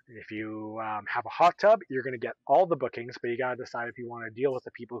 If you have a hot tub, you're going to get all the bookings, but you got to decide if you want to deal with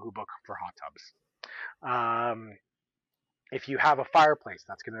the people who book for hot tubs. If you have a fireplace,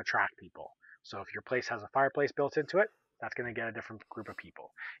 that's going to attract people. So if your place has a fireplace built into it, that's going to get a different group of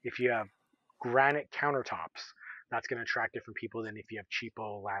people. If you have granite countertops, that's going to attract different people than if you have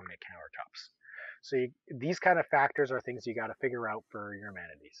cheapo laminate countertops. So these kind of factors are things you got to figure out for your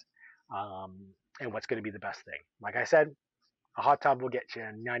amenities, um, and what's going to be the best thing. Like I said, a hot tub will get you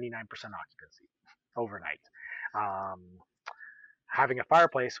 99% occupancy overnight. Um, Having a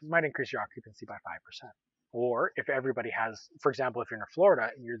fireplace might increase your occupancy by 5%. Or if everybody has, for example, if you're in Florida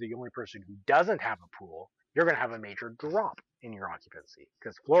and you're the only person who doesn't have a pool, you're going to have a major drop in your occupancy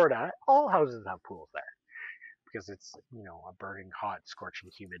because Florida, all houses have pools there because it's, a burning hot, scorching,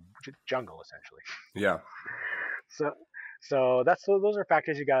 humid jungle essentially. Yeah. So, so those are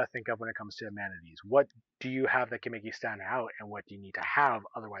factors you got to think of when it comes to amenities. What do you have that can make you stand out, and what do you need to have?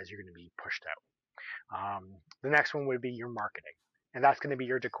 Otherwise, you're going to be pushed out. The next one would be your marketing, and that's going to be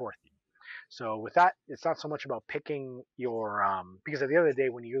your decor theme. So with that, it's not so much about picking your because at the end of the day,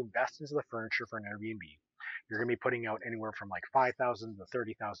 when you invest into the furniture for an Airbnb, you're going to be putting out anywhere from like $5,000 to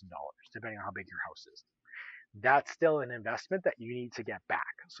 $30,000, depending on how big your house is. That's still an investment that you need to get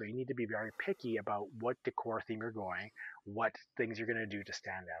back. So you need to be very picky about what decor theme you're going, what things you're going to do to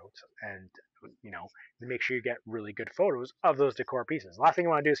stand out, and to make sure you get really good photos of those decor pieces. The last thing you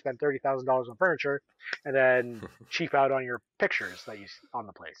want to do is spend $30,000 on furniture and then cheap out on your pictures that you on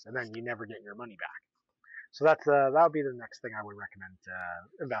the place, and then you never get your money back. So that would be the next thing I would recommend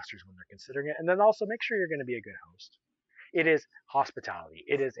to investors when they're considering it. And then also make sure you're going to be a good host. It is hospitality.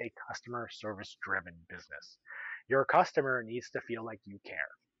 It is a customer service driven business. Your customer needs to feel like you care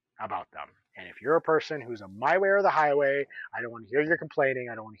about them. And if you're a person who's a my way or the highway, I don't want to hear your complaining,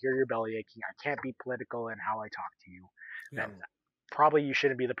 I don't want to hear your belly aching, I can't be political in how I talk to you, Yeah. then probably you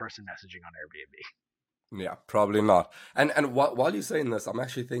shouldn't be the person messaging on Airbnb. Yeah, probably not. And while you're saying this, I'm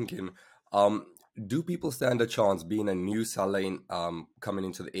actually thinking, do people stand a chance being a new seller coming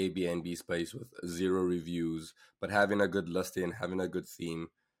into the Airbnb space with zero reviews, but having a good listing, having a good theme?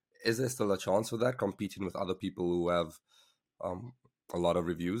 Is there still a chance for that, competing with other people who have a lot of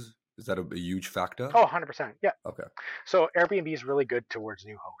reviews? Is that a huge factor? Oh, 100%. Yeah. Okay. So Airbnb is really good towards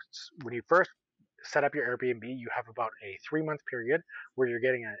new hosts. When you first set up your Airbnb, you have about a 3-month period where you're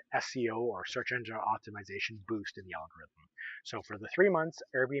getting an SEO or search engine optimization boost in the algorithm. So for the 3 months,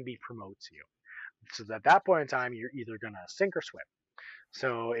 Airbnb promotes you. So at that point in time, you're either going to sink or swim.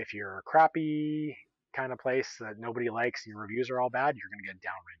 So if you're a crappy kind of place that nobody likes, your reviews are all bad, you're going to get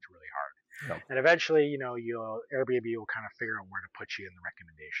downranked really hard. Yeah. And eventually, Airbnb will kind of figure out where to put you in the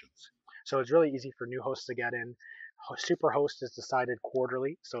recommendations. So it's really easy for new hosts to get in. Superhost is decided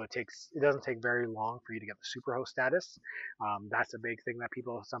quarterly, so it doesn't take very long for you to get the superhost status. That's a big thing that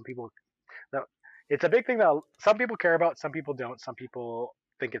it's a big thing that some people care about, some people don't. Some people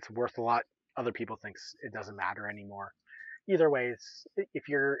think it's worth a lot. Other people think it doesn't matter anymore. Either way, if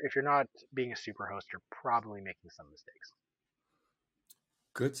you're not being a superhost, you're probably making some mistakes.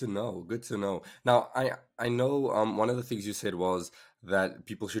 Good to know. Good to know. Now, I know one of the things you said was that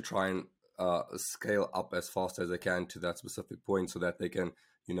people should try and scale up as fast as they can to that specific point, so that they can,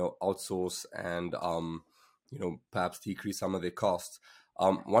 outsource and perhaps decrease some of their costs.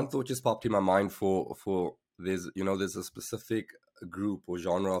 One thought just popped in my mind for there's a specific group or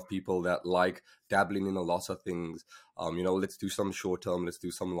genre of people that like dabbling in a lot of things. Let's do some short term, let's do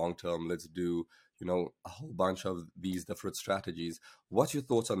some long term, let's do a whole bunch of these different strategies. What's your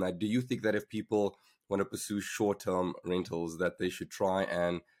thoughts on that? Do you think that if people want to pursue short-term rentals, that they should try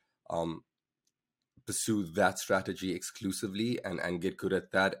and pursue that strategy exclusively and get good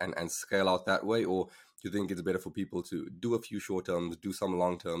at that and scale out that way? Or do you think it's better for people to do a few short terms, do some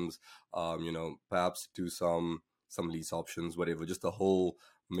long terms, perhaps do some lease options, whatever, just a whole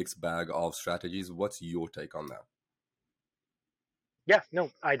mixed bag of strategies? What's your take on that? Yeah, no,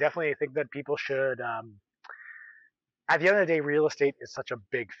 I definitely think that people should. At the end of the day, real estate is such a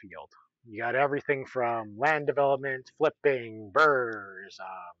big field. You got everything from land development, flipping, BRRRRs,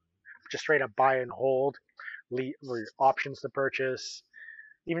 just straight up buy and hold, or options to purchase,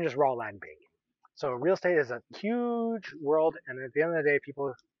 even just raw land banking. So real estate is a huge world, and at the end of the day,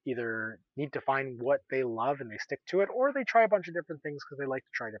 people either need to find what they love and they stick to it, or they try a bunch of different things because they like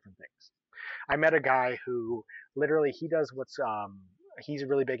to try different things. I met a guy who literally he's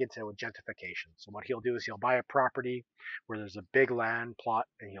really big into gentrification. So what he'll do is he'll buy a property where there's a big land plot,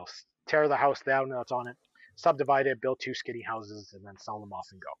 and he'll tear the house down that's on it, subdivide it, build 2 skinny houses, and then sell them off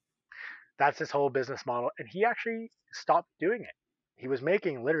and go. That's his whole business model, and he actually stopped doing it. He was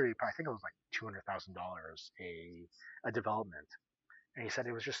making literally, I think it was like $200,000 a development, and he said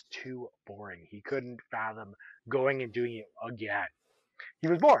it was just too boring. He couldn't fathom going and doing it again. He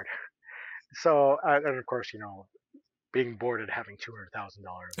was bored. So, and of course, being bored and having $200,000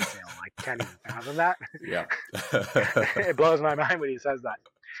 in sale. I can't even fathom that. Yeah. It blows my mind when he says that.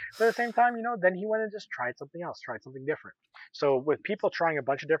 But at the same time, then he went and just tried something else, tried something different. So with people trying a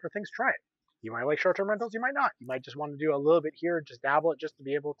bunch of different things, try it. You might like short-term rentals, you might not. You might just want to do a little bit here, just dabble it, just to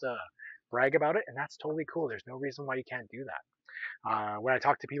be able to brag about it, and that's totally cool. There's no reason why you can't do that. When I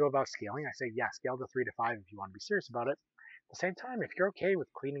talk to people about scaling, I say, yeah, scale to 3 to 5 if you want to be serious about it. At the same time, if you're okay with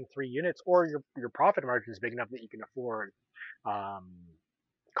cleaning 3 units, or your profit margin is big enough that you can afford um,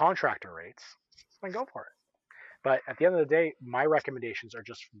 contractor rates, then go for it. But at the end of the day, my recommendations are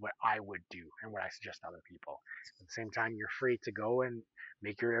just what I would do and what I suggest to other people. At the same time, you're free to go and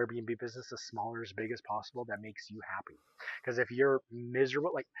make your Airbnb business as small or as big as possible that makes you happy. Because if you're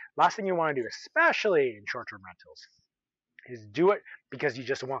miserable, like last thing you want to do, especially in short-term rentals, is do it because you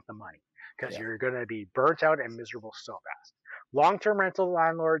just want the money. Because Yeah. you're going to be burnt out and miserable so fast. Long-term rental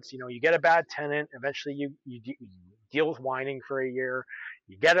landlords, you get a bad tenant. Eventually, you deal with whining for a year.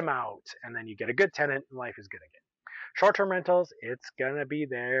 You get them out, and then you get a good tenant, and life is good again. Short-term rentals, it's gonna be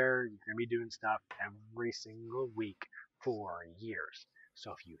there. You're gonna be doing stuff every single week for years.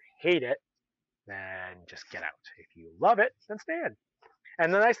 So if you hate it, then just get out. If you love it, then stay in.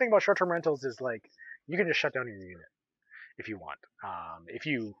 And the nice thing about short-term rentals is like you can just shut down your unit if you want. If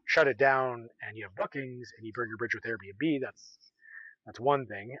you shut it down and you have bookings and you burn your bridge with Airbnb, that's one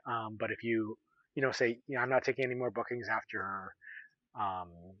thing. But if you say I'm not taking any more bookings after um,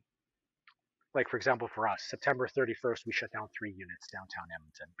 like for example for us September 31st we shut down 3 units downtown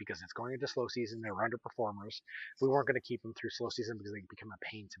Edmonton because it's going into slow season. They were underperformers. We weren't going to keep them through slow season because they become a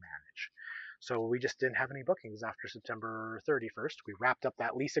pain to manage, so we just didn't have any bookings after September 31st. We wrapped up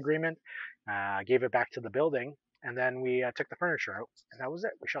that lease agreement, gave it back to the building, and then we took the furniture out, and that was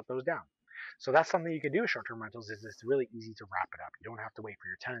it. We shut those down. So that's something you can do with short-term rentals. Is it's really easy to wrap it up. You don't have to wait for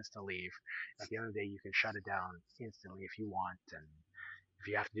your tenants to leave. At the end of the day, you can shut it down instantly if you want, and if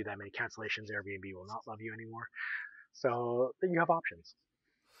you have to do that many cancellations, Airbnb will not love you anymore. So then you have options.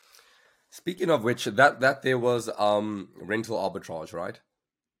 Speaking of which, that there was rental arbitrage, right?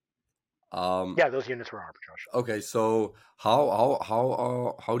 Yeah, those units were arbitrage. Okay, so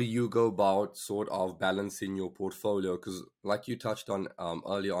how do you go about sort of balancing your portfolio? Because like you touched on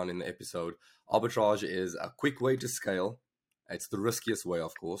early on in the episode, arbitrage is a quick way to scale. It's the riskiest way,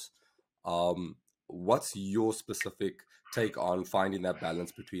 of course. What's your specific take on finding that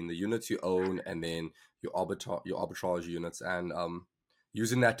balance between the units you own and then your arbitrage units, and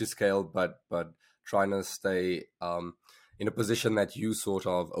using that to scale, but trying to stay in a position that you sort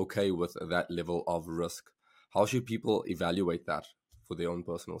of okay with that level of risk? How should people evaluate that for their own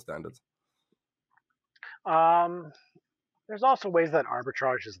personal standards? Um, there's also ways that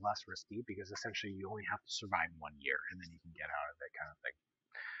arbitrage is less risky because essentially you only have to survive 1 year and then you can get out of it, kind of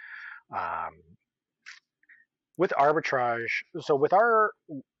thing. With arbitrage, so with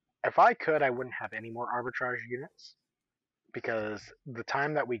if I could, I wouldn't have any more arbitrage units because the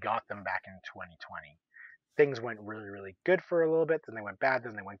time that we got them back in 2020, things went really, really good for a little bit, then they went bad,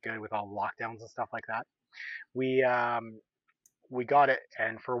 then they went good with all the lockdowns and stuff like that. We we got it,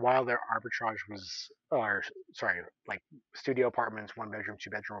 and for a while there, arbitrage was, or sorry, like studio apartments, 1 bedroom, 2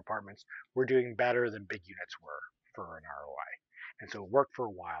 bedroom apartments, were doing better than big units were for an ROI, and so it worked for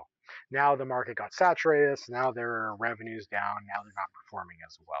a while. Now the market got saturated, so now their revenues down. Now they're not performing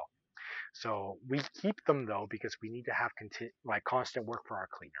as well. So we keep them though because we need to have constant work for our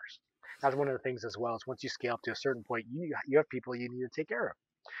cleaners. That's one of the things as well. Is once you scale up to a certain point, you have people you need to take care of.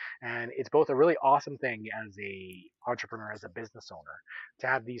 And it's both a really awesome thing as a entrepreneur, as a business owner, to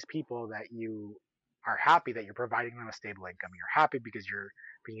have these people that you are happy that you're providing them a stable income. You're happy because you're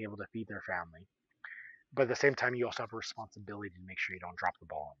being able to feed their family. But at the same time, you also have a responsibility to make sure you don't drop the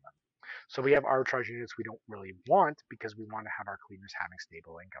ball on them. So we have arbitrage units we don't really want because we want to have our cleaners having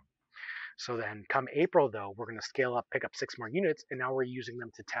stable income. So then come April though, we're going to scale up, pick up 6 more units, and now we're using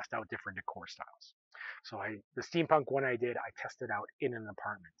them to test out different decor styles. So the steampunk one I did, I tested out in an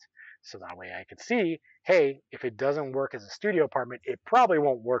apartment. So that way I could see, hey, if it doesn't work as a studio apartment, it probably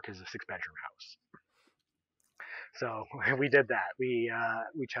won't work as a 6 bedroom house. So we did that. We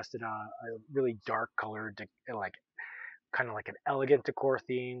tested a really dark colored, like kind of like an elegant decor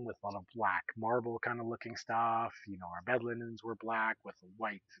theme with a lot of black marble kind of looking stuff. Our bed linens were black with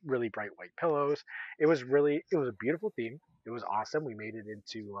white, really bright white pillows. It was a beautiful theme. It was awesome. We made it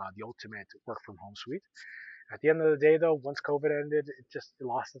into the ultimate work from home suite. At the end of the day, though, once COVID ended, it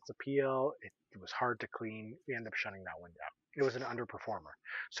lost its appeal. It was hard to clean. We ended up shutting that one down. It was an underperformer.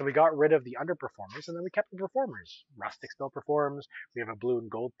 So we got rid of the underperformers and then we kept the performers. Rustic still performs. We have a blue and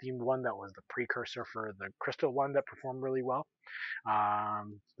gold themed one that was the precursor for the crystal one that performed really well.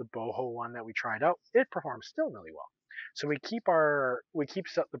 The boho one that we tried out, it performs still really well. So we keep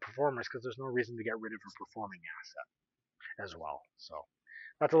the performers because there's no reason to get rid of a performing asset as well. So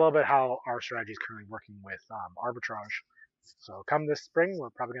that's a little bit how our strategy is currently working with arbitrage. So come this spring, we're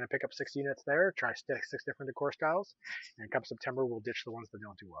probably going to pick up 6 units there, try six different decor styles, and come September, we'll ditch the ones that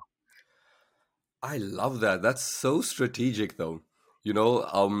don't do well. I love that. That's so strategic, though.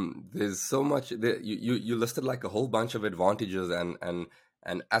 There's so much that you listed like a whole bunch of advantages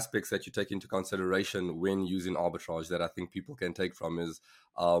and aspects that you take into consideration when using arbitrage that I think people can take from is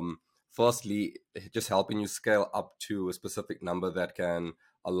firstly just helping you scale up to a specific number that can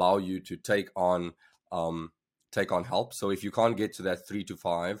allow you to take on help. So if you can't get to that 3 to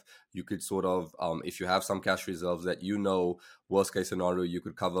 5, you could sort of if you have some cash reserves that worst case scenario you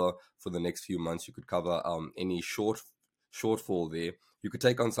could cover for the next few months, you could cover any shortfall there. You could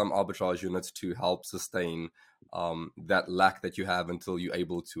take on some arbitrage units to help sustain that lack that you have until you're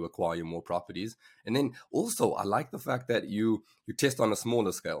able to acquire more properties. And then also, I like the fact that you test on a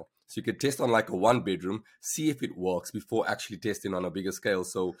smaller scale. So you could test on like a 1 bedroom, see if it works before actually testing on a bigger scale.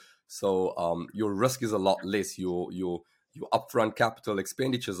 So your risk is a lot less. Your upfront capital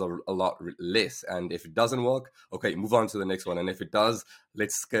expenditures are a lot less. And if it doesn't work, okay, move on to the next one. And if it does,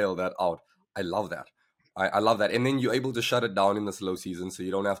 let's scale that out. I love that. I love that. And then you're able to shut it down in the slow season, so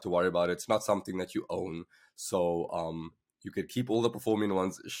you don't have to worry about it. It's not something that you own. So you could keep all the performing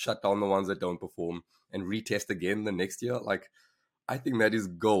ones, shut down the ones that don't perform, and retest again the next year. Like, I think that is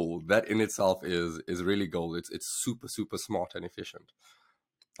gold. That in itself is really gold. It's super, super smart and efficient.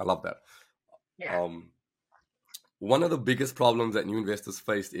 I love that. Yeah. One of the biggest problems that new investors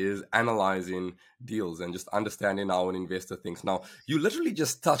face is analyzing deals and just understanding how an investor thinks. Now, you literally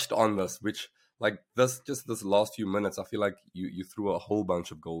just touched on this, which like this last few minutes, I feel like you threw a whole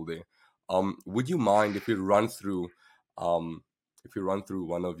bunch of gold there. Would you mind if we run through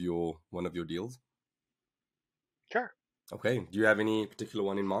one of your deals? Sure. Okay. Do you have any particular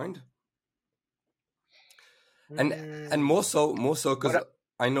one in mind? And Mm, more so because what?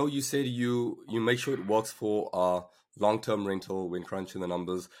 I know you said you make sure it works for long-term rental when crunching the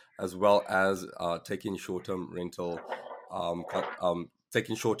numbers, as well as taking short-term rental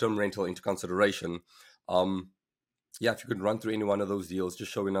into consideration. Yeah, if you could run through any one of those deals,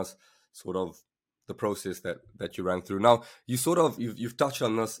 just showing us sort of the process that you ran through. Now, you've touched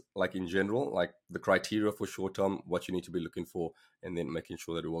on this like in general, like the criteria for short-term, what you need to be looking for, and then making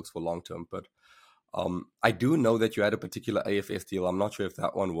sure that it works for long-term. But I do know that you had a particular AFS deal. I'm not sure if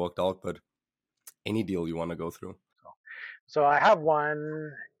that one worked out, but any deal you want to go through. So I have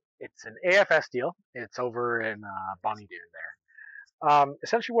one. It's an AFS deal. It's over in Bonnie Doon there.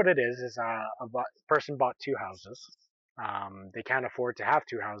 Essentially, what it is person bought two houses. They can't afford to have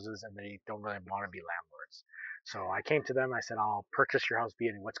two houses, and they don't really want to be landlords. So I came to them. I said, "I'll purchase your house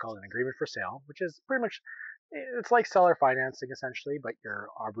via what's called an agreement for sale, which is pretty much it's like seller financing essentially, but you're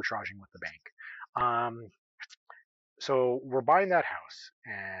arbitraging with the bank." So we're buying that house,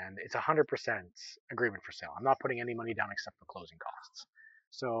 and it's 100% agreement for sale. I'm not putting any money down except for closing costs.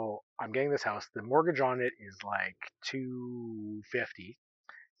 So I'm getting this house. The mortgage on it is like 250,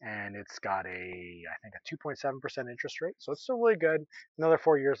 and it's got I think a 2.7% interest rate. So it's still really good. Another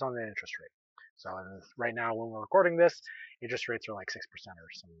 4 years on the interest rate. So right now, when we're recording this, interest rates are like 6% or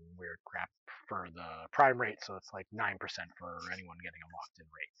some weird crap for the prime rate. So it's like 9% for anyone getting a locked-in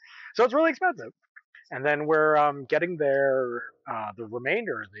rate. So it's really expensive. And then we're getting the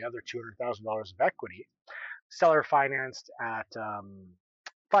remainder, the other $200,000 of equity, seller financed at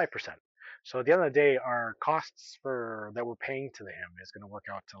 5%. So at the end of the day, our costs that we're paying to them is going to work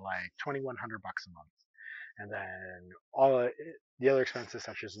out to like $2,100 a month, and then all the other expenses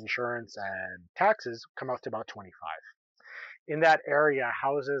such as insurance and taxes come out to about 25. In that area,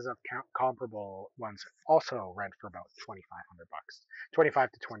 houses of comparable ones also rent for about $2,500,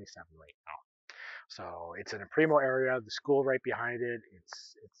 25 to 27 right now. So it's in a primo area. The school right behind it.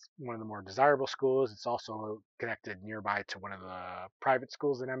 It's one of the more desirable schools. It's also connected nearby to one of the private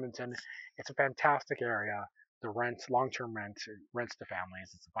schools in Edmonton. It's a fantastic area. The rent, long-term rents to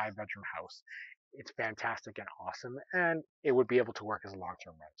families. It's a 5-bedroom house. It's fantastic and awesome, and it would be able to work as a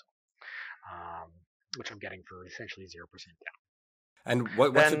long-term rental, which I'm getting for essentially 0% down. And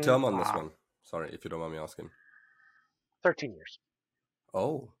what's your Then term on this one? Sorry, if you don't mind me asking. 13 years.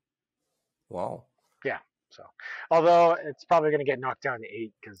 Oh, wow. Yeah. So, although it's probably going to get knocked down to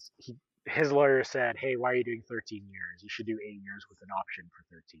 8 because his lawyer said, "Hey, why are you doing 13 years? You should do 8 years with an option for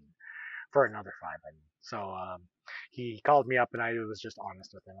 13 for another 5." I mean, so he called me up and I was just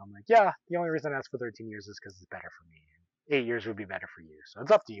honest with him. I'm like, "Yeah, the only reason I asked for 13 years is because it's better for me. 8 years would be better for you. So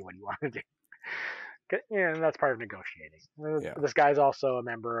it's up to you what you want to do." Yeah, and that's part of negotiating. Yeah. This guy's also a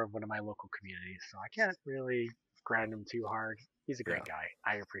member of one of my local communities, so I can't really ground him too hard. He's a Yeah. great guy.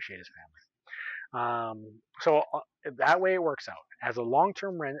 I appreciate his family. So that way it works out. As a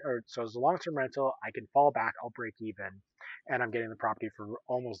long-term rent, or so as a long-term rental, I can fall back. I'll break even, and I'm getting the property for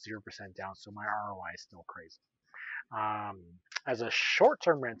almost 0% down. So my ROI is still crazy. Um, as a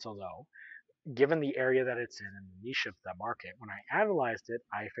short-term rental, though, given the area that it's in and the niche of the market, when I analyzed it,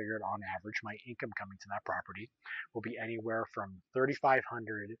 I figured on average my income coming to that property will be anywhere from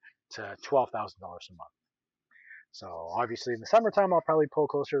 $3,500 to $12,000 a month. So obviously in the summertime I'll probably pull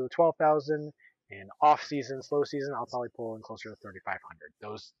closer to 12,000. In off season, slow season, I'll probably pull in closer to 3,500.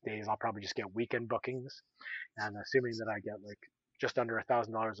 Those days I'll probably just get weekend bookings, and assuming that I get like just under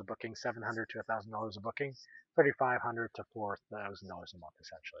 $1,000 a booking, $700 to $1,000 a booking, 3,500 to $4,000 a month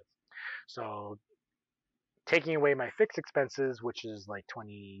essentially. So taking away my fixed expenses, which is like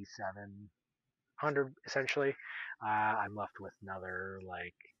 2,700 essentially, I'm left with another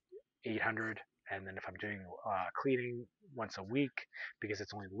like 800. And then if I'm doing cleaning once a week because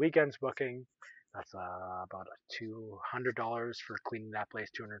it's only the weekends booking, that's about $200 for cleaning that place,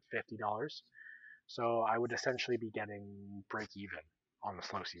 $250. So I would essentially be getting break even on the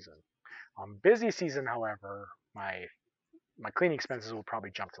slow season. On busy season, however, my cleaning expenses will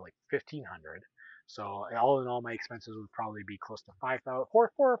probably jump to like 1,500. So all in all, my expenses would probably be close to 5,000,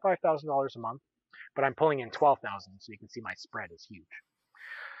 four or $5,000 a month. But I'm pulling in 12,000, so you can see my spread is huge.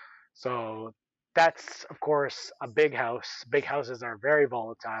 So that's of course a big house. Big houses are very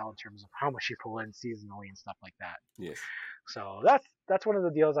volatile in terms of how much you pull in seasonally and stuff like that. Yes. So that's one of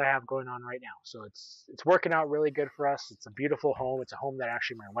the deals I have going on right now. So it's working out really good for us. It's a beautiful home. It's a home that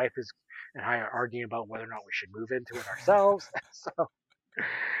actually my wife is and I are arguing about whether or not we should move into it ourselves. So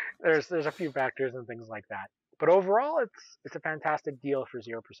there's a few factors and things like that. But overall, it's a fantastic deal for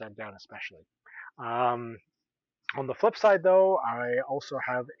 0% down, especially. Um, on the flip side, though, I also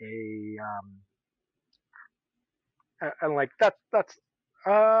have and like that's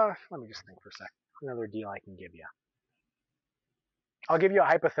let me just think for a sec. Another deal I can give you. I'll give you a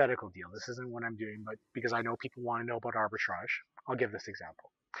hypothetical deal. This isn't what I'm doing, but because I know people want to know about arbitrage, I'll give this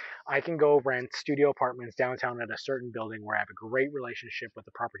example. I can go rent studio apartments downtown at a certain building where I have a great relationship with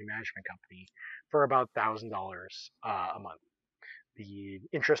the property management company for about $1,000 a month. The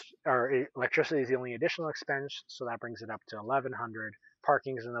interest or electricity is the only additional expense, so that brings it up to 1,100.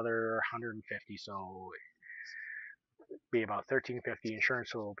 Parking is another 150, so it'd be about 1,350.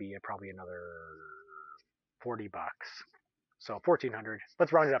 Insurance will be probably another $40. So 1,400.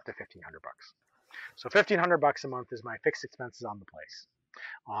 Let's round it up to 1,500 bucks. So 1,500 bucks a month is my fixed expenses on the place.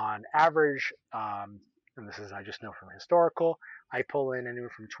 On average, and this is I just know from historical, I pull in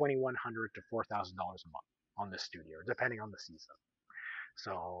anywhere from 2,100 to $4,000 a month on this studio, depending on the season.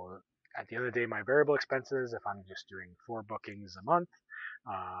 So at the end of the day, my variable expenses, if I'm just doing 4 bookings a month,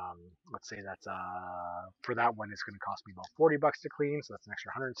 let's say that's for that one, it's going to cost me about $40 to clean, so that's an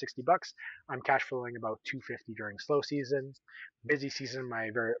extra $160. I'm cash flowing about $250 during slow season. Busy season,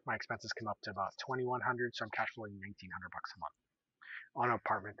 my expenses come up to about $2,100, so I'm cash flowing $1,900 a month on an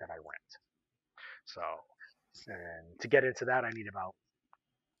apartment that I rent. So, and to get into that, I need about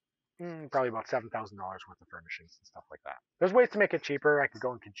probably about $7,000 worth of furnishings and stuff like that. There's ways to make it cheaper. I could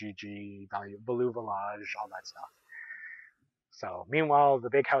go into Kijiji, Value Village, all that stuff. So, meanwhile, the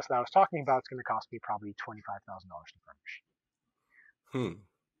big house that I was talking about is going to cost me probably $25,000 to furnish.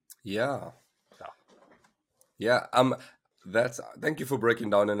 Yeah. So, Yeah. That's thank you for breaking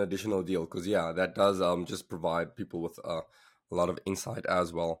down an additional deal because yeah, that does just provide people with a lot of insight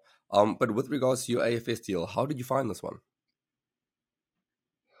as well. But with regards to your AFS deal, how did you find this one?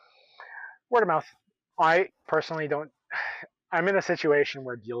 word of mouth. I personally don't. I'm in a situation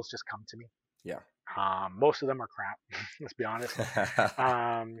where deals just come to me. Yeah. Most of them are crap. Let's be honest.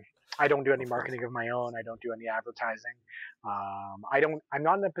 I don't do any Of course. marketing of my own. I don't do any advertising. I don't. I'm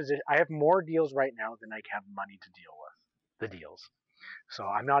not in a position. I have more deals right now than I have money to deal with the deals. So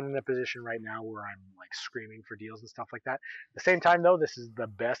I'm not in a position right now where I'm like screaming for deals and stuff like that. At the same time, though, this is the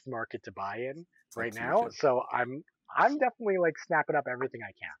best market to buy in right now. Absolutely. So I'm definitely like snapping up everything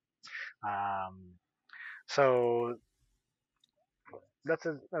I can. So that's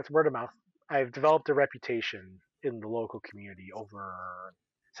word of mouth. I've developed a reputation in the local community over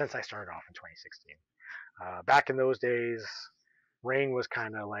since I started off in 2016. Back in those days, Rain was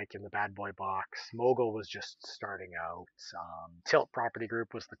kind of like in the bad boy box. Mogul was just starting out. Tilt Property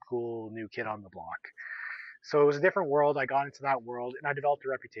Group was the cool new kid on the block. So it was a different world. I got into that world and I developed a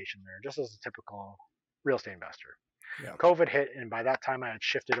reputation there, just as a typical real estate investor. Yeah. COVID hit, and by that time I had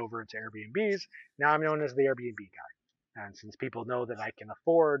shifted over into Airbnbs. Now I'm known as the Airbnb guy. And since people know that I can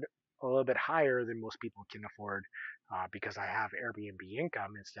afford a little bit higher than most people can afford because I have Airbnb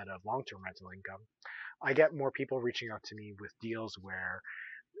income instead of long term rental income, I get more people reaching out to me with deals where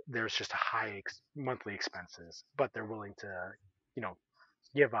there's just a high monthly expenses, but they're willing to, you know,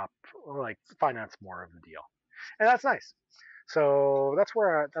 give up or like finance more of the deal, and that's nice. So that's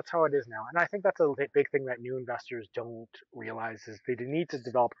how it is now, and I think that's a big thing that new investors don't realize is they need to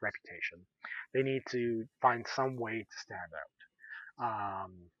develop a reputation. They need to find some way to stand out.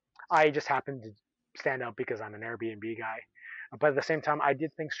 I just happen to stand out because I'm an Airbnb guy, but at the same time, I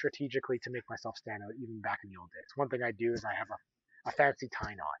did things strategically to make myself stand out even back in the old days. One thing I do is I have a fancy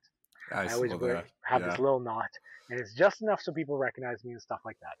tie knot. I I always saw that. have this Yeah. little knot, and it's just enough so people recognize me and stuff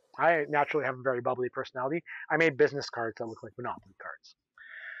like that. I naturally have a very bubbly personality. I made business cards that look like Monopoly cards.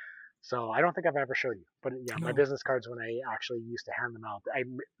 So I don't think I've ever showed you, but yeah, my No. business cards when I actually used to hand them out, I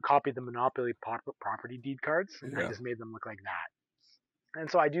copied the Monopoly property deed cards, and I Yeah. just made them look like that. And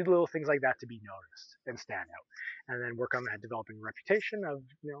so I do little things like that to be noticed and stand out, and then work on developing a reputation of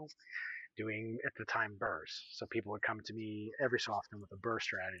doing at the time burrs. So people would come to me every so often with a burr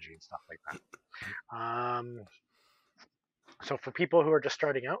strategy and stuff like that. So for people who are just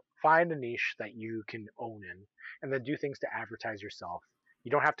starting out, find a niche that you can own in, and then do things to advertise yourself. You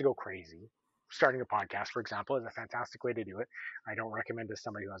don't have to go crazy. Starting a podcast, for example, is a fantastic way to do it. I don't recommend it to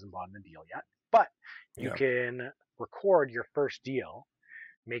somebody who hasn't bought a deal yet, but you Yeah. can record your first deal,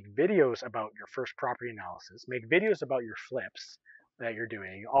 make videos about your first property analysis, make videos about your flips that you're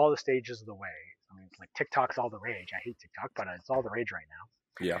doing, all the stages of the way. I mean, like TikTok's all the rage. I hate TikTok, but it's all the rage right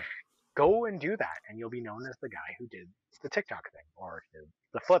now. Yeah. Go and do that, and you'll be known as the guy who did the TikTok thing or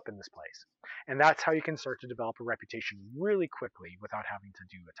the flip in this place. And that's how you can start to develop a reputation really quickly without having to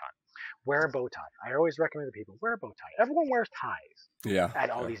do a ton. Wear a bow tie. I always recommend to people wear a bow tie. Everyone wears ties Yeah. at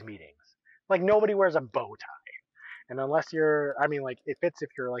all Yeah. these meetings. Like nobody wears a bow tie. And unless you're, I mean, like it fits if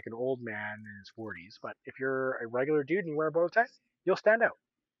you're like an old man in his 40s, but if you're a regular dude and you wear a bow tie, you'll stand out.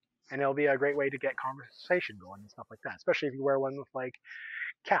 And it'll be a great way to get conversation going and stuff like that, especially if you wear one with like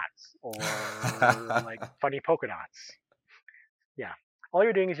cats or like funny polka dots. Yeah. All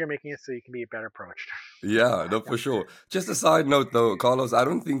you're doing is you're making it so you can be better approached. Yeah, no, Yeah. for sure. Just a side note though, Carlos, I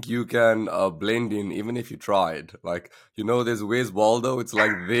don't think you can blend in even if you tried. Like, there's Where's Waldo? It's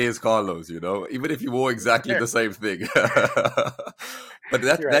like, there's Carlos, even if you wore exactly the same thing. But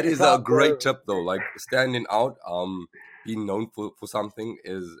that You're right. that It's is a not great blurry. tip though. Like standing out, being known for something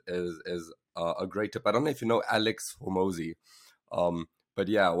is a great tip. I don't know if you know Alex Hormozy. But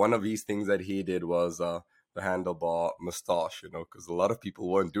yeah, one of these things that he did was the handlebar mustache, because a lot of people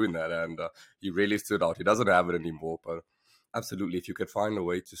weren't doing that, and he really stood out. He doesn't have it anymore, but absolutely, if you could find a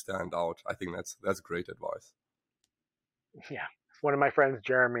way to stand out, I think that's great advice. Yeah. One of my friends,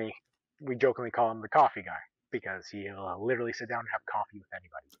 Jeremy, we jokingly call him the coffee guy because he'll literally sit down and have coffee with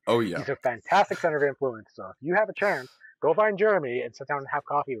anybody. Oh yeah, He's a fantastic center of influence. So if you have a chance, go find Jeremy and sit down and have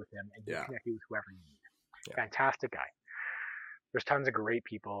coffee with him, and he'll yeah, connect you with whoever you need. yeah, Fantastic guy. There's tons of great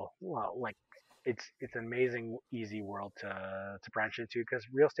people. Well, like it's an amazing, easy world to branch into because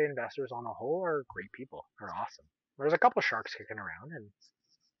real estate investors on a whole are great people. They're awesome. There's a couple sharks kicking around, and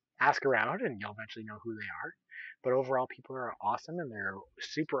ask around, and you'll eventually know who they are. But overall, people are awesome, and they're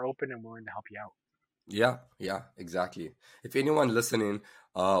super open and willing to help you out. yeah, exactly. If anyone listening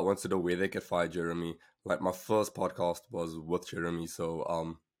wants to know where they could find Jeremy, like my first podcast was with Jeremy, so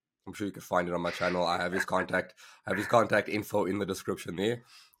I'm sure you can find it on my channel. I have his contact info in the description there.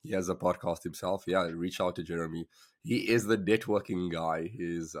 He has a podcast himself. Yeah, reach out to Jeremy. He is the networking guy.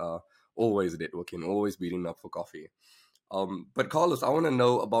 He's always networking, always meeting up for coffee. But Carlos, I want to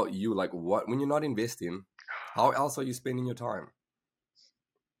know about you. Like, what when you're not investing, how else are you spending your time?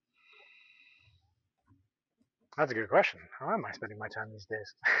 That's a good question. How am I spending my time these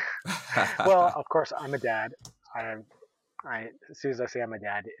days? Well, of course, I'm a dad. As soon as I say I'm a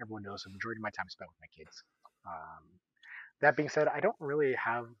dad, everyone knows the majority of my time is spent with my kids. Um, that being said, I don't really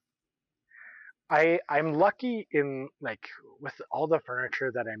have. I'm lucky in like with all the furniture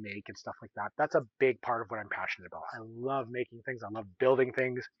that I make and stuff like that. That's a big part of what I'm passionate about. I love making things. I love building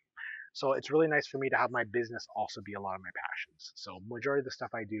things. So it's really nice for me to have my business also be a lot of my passions. So majority of the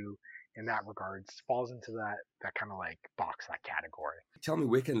stuff I do in that regards falls into that kind of like box, that category. Tell me,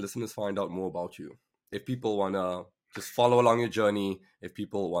 where can listeners find out more about you? If people want to just follow along your journey, if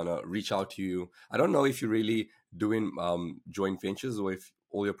people want to reach out to you, I don't know if you're really doing joint ventures or if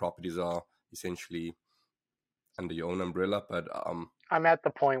all your properties are essentially under your own umbrella, but I'm at the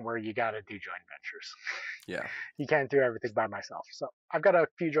point where you got to do joint ventures. yeah, You can't do everything by myself. So I've got a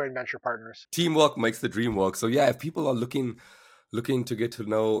few joint venture partners. teamwork makes the dream work. So yeah, if people are looking to get to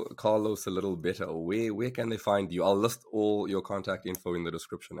know Carlos a little better, where can they find you? I'll list all your contact info in the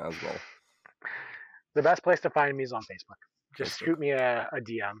description as well. The best place to find me is on Facebook. Just Facebook. shoot me a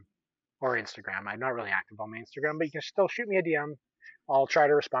DM. or Instagram. I'm not really active on my Instagram, but you can still shoot me a DM. I'll try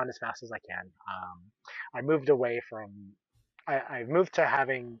to respond as fast as I can. I moved away from. I've moved to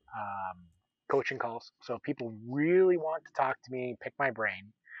having coaching calls. So if people really want to talk to me, pick my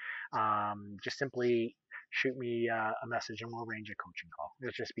brain, just simply shoot me a message and we'll arrange a coaching call.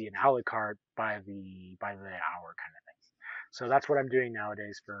 It'll just be an a la carte by the hour kind of thing. So that's what I'm doing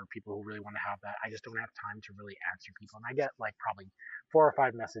nowadays for people who really want to have that. I just don't have time to really answer people, and I get like probably 4 or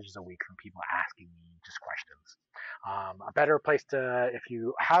 5 messages a week from people asking me just questions. A better place to, if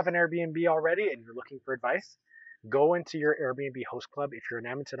you have an Airbnb already and you're looking for advice, go into your Airbnb host club. If you're in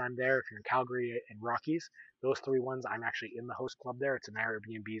Edmonton, I'm there. If you're in Calgary and Rockies, those 3 ones, I'm actually in the host club there. It's an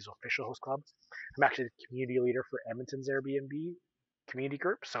Airbnb's official host club. I'm actually the community leader for Edmonton's Airbnb community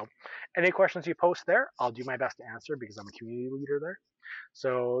group. So any questions you post there, I'll do my best to answer because I'm a community leader there.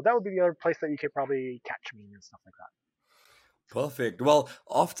 So that would be the other place that you could probably catch me and stuff like that. Perfect. Well,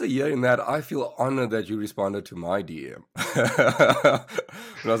 after hearing that, I feel honored that you responded to my DM.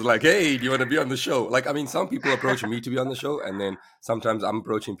 And I was like, hey, do you want to be on the show? Like, I mean, some people approach me to be on the show, and then sometimes I'm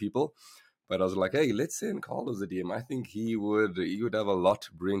approaching people. But I was like, hey, let's send Carlos a DM. I think he would have a lot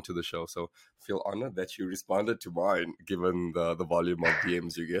to bring to the show. So I feel honored that you responded to mine, given the volume of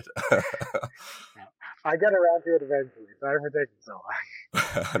DMs you get. I get around to it eventually, so I never take it so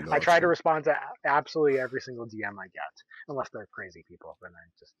long. No, I try to respond to absolutely every single DM I get, unless they're crazy people, then I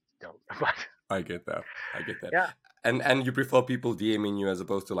just don't. But I get that. yeah. And you prefer people DMing you as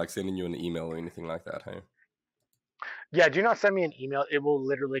opposed to like sending you an email or anything like that, hey? Yeah, do not send me an email. It will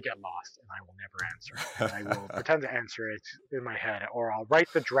literally get lost, and I will never answer it. I will pretend to answer it in my head, or I'll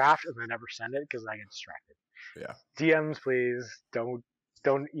write the draft and then never send it because I get distracted. Yeah. DMs, please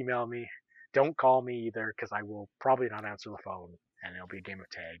don't email me. Don't call me either because I will probably not answer the phone, and it'll be a game of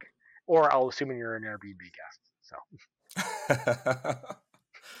tag, or I'll assume you're an Airbnb guest. So.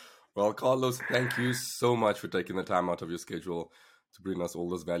 Well, Carlos, thank you so much for taking the time out of your schedule to bring us all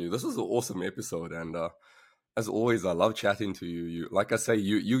this value. This was an awesome episode, and as always, I love chatting to you. You, like I say,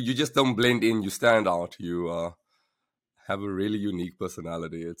 you just don't blend in. You stand out. You have a really unique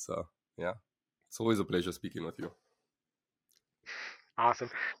personality. It's always a pleasure speaking with you. Awesome,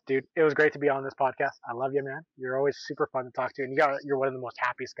 dude. It was great to be on this podcast. I love you, man. You're always super fun to talk to, and you're one of the most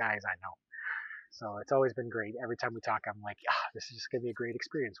happiest guys I know. So it's always been great. Every time we talk, I'm like, this is just gonna be a great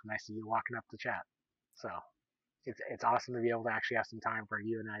experience when I see you walking up to chat. So it's awesome to be able to actually have some time for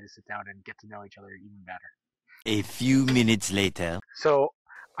you and I to sit down and get to know each other even better. A few minutes later. So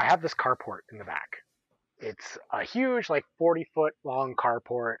I have this carport in the back. It's a huge, like 40-foot long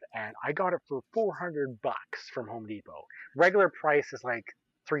carport, and I got it for $400 from Home Depot. Regular price is like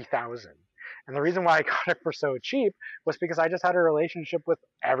 $3,000. And the reason why I got it for so cheap was because I just had a relationship with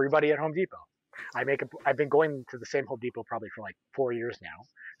everybody at Home Depot. I've been going to the same Home Depot probably for like 4 years now.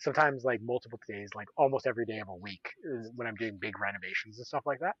 Sometimes like multiple days, like almost every day of a week when I'm doing big renovations and stuff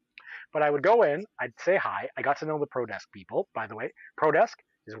like that. But I would go in, I'd say hi. I got to know the Pro Desk people, by the way. Pro Desk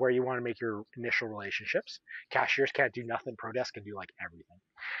is where you want to make your initial relationships. Cashiers can't do nothing. Pro Desk can do like everything.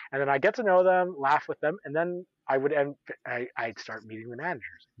 And then I get to know them, laugh with them, and then I'd start meeting the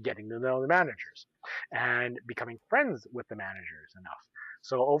managers, getting to know the managers, and becoming friends with the managers enough.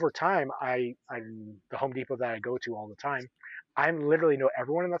 So over time, I'm the Home Depot that I go to all the time. I literally know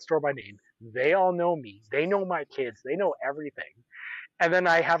everyone in that store by name. They all know me. They know my kids. They know everything. And then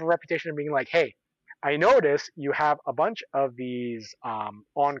I have a reputation of being like, hey, I notice you have a bunch of these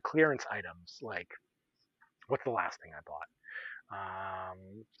on clearance items. Like, what's the last thing I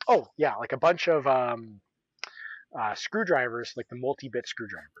bought? Like a bunch of screwdrivers, like the multi-bit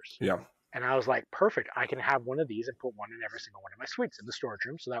screwdrivers. Yeah. And I was like, perfect. I can have one of these and put one in every single one of my suites in the storage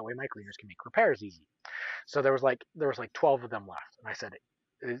room, so that way my cleaners can make repairs easy. So there was like 12 of them left, and I said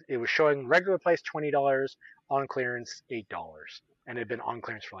it was showing regular price $20, on clearance $8, and it had been on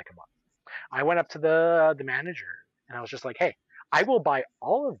clearance for like a month. I went up to the manager and I was just like, hey, I will buy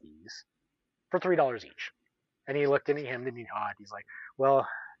all of these for $3 each. And he looked at me, hemmed and he hawed. He's like, well,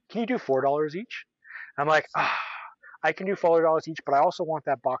 can you do $4 each? I'm like, I can do $4 each, but I also want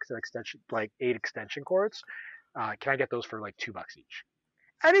that box of extension, like 8 extension cords. Can I get those for like $2 each?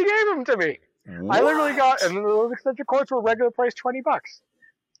 And he gave them to me. What? I literally got, and those extension cords were regular price $20.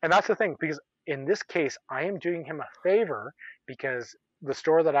 And that's the thing, because in this case, I am doing him a favor because the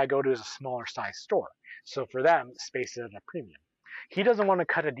store that I go to is a smaller size store. So for them, space is at a premium. He doesn't want to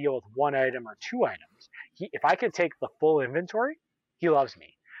cut a deal with one item or 2 items. If I could take the full inventory, he loves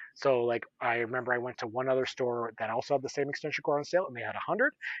me. So like I remember I went to one other store that also had the same extension cord on sale, and they had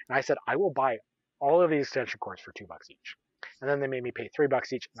 100. And I said, I will buy all of these extension cords for $2 each. And then they made me pay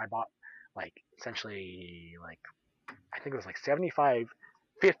 $3 each, and I bought like essentially like I think it was like 75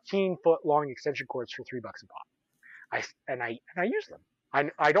 15-foot long extension cords for $3 a pop. I use them.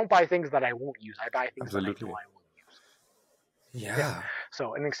 I don't buy things that I won't use. I buy things that I know I will use. Yeah.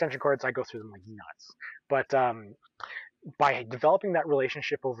 So in extension cords, I go through them like nuts. But by developing that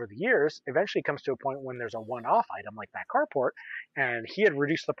relationship over the years, eventually it comes to a point when there's a one-off item like that carport, and he had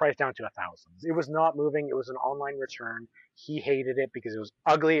reduced the price down to $1,000. It was not moving. It was an online return. He hated it because it was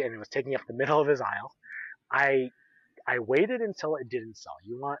ugly and it was taking up the middle of his aisle. I waited until it didn't sell.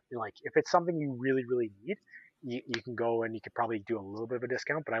 You want, like, if it's something you really, really need, you can go and you could probably do a little bit of a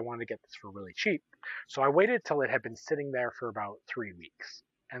discount, but I wanted to get this for really cheap. So I waited till it had been sitting there for about 3 weeks.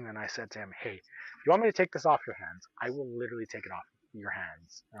 And then I said to him, hey, if you want me to take this off your hands, I will literally take it off your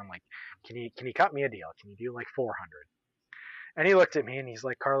hands. And I'm like, can you cut me a deal? Can you do like 400? And he looked at me and he's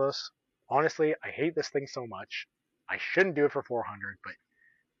like, Carlos, honestly, I hate this thing so much. I shouldn't do it for 400,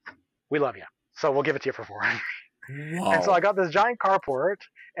 but we love you. So we'll give it to you for 400. Wow. And so I got this giant carport,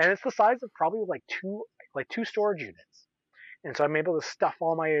 and it's the size of probably like two storage units. And so I'm able to stuff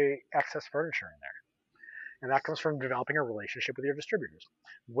all my excess furniture in there. And that comes from developing a relationship with your distributors.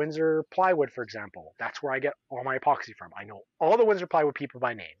 Windsor Plywood, for example, that's where I get all my epoxy from. I know all the Windsor Plywood people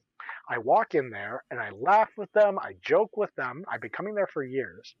by name. I walk in there and I laugh with them. I joke with them. I've been coming there for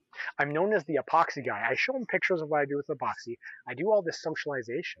years. I'm known as the epoxy guy. I show them pictures of what I do with epoxy. I do all this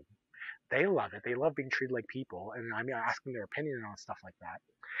socialization. They love it. They love being treated like people, and I'm asking their opinion on stuff like that.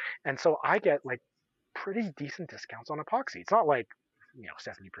 And so I get like pretty decent discounts on epoxy. It's not like 70%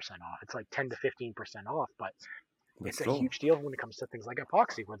 off. It's like 10 to 15% off, but it's a huge deal when it comes to things like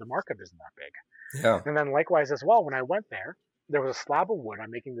epoxy, where the markup isn't that big. Yeah. And then likewise as well, when I went there was a slab of wood.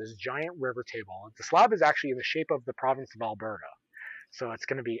 I'm making this giant river table. The slab is actually in the shape of the province of Alberta, so it's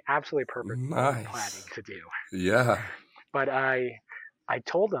going to be absolutely perfect planning to do. Yeah. But I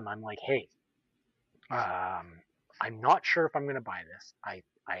told them, I'm like, hey, I'm not sure if I'm going to buy this.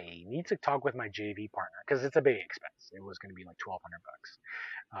 I need to talk with my JV partner because it's a big expense. It was going to be like $1,200.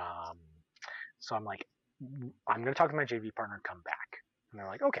 So I'm like, I'm going to talk to my JV partner and come back. And they're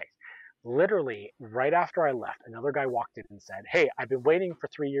like, okay. Literally, right after I left, another guy walked in and said, hey, I've been waiting for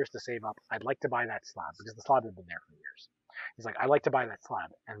 3 years to save up. I'd like to buy that slab because the slab had been there for years. He's like, I'd like to buy that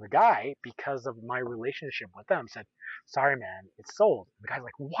slab. And the guy, because of my relationship with them, said, sorry, man, it's sold. And the guy's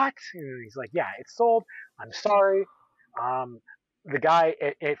like, what? And he's like, yeah, it's sold. I'm sorry. The guy,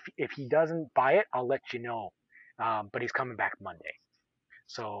 if he doesn't buy it, I'll let you know. But he's coming back Monday.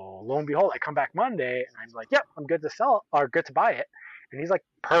 So lo and behold, I come back Monday, and I'm like, yep, I'm good to sell or good to buy it. And he's like,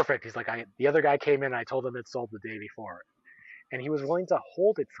 perfect. He's like, the other guy came in, and I told him it sold the day before. And he was willing to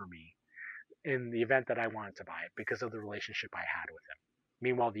hold it for me in the event that I wanted to buy it because of the relationship I had with him.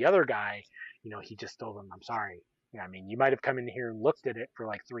 Meanwhile, the other guy, he just told him, I'm sorry. I mean, you might have come in here and looked at it for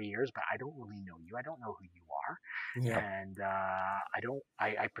like 3 years, but I don't really know you. I don't know who you are. Yeah. And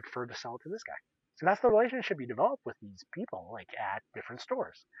I prefer to sell it to this guy. So that's the relationship you develop with these people, like at different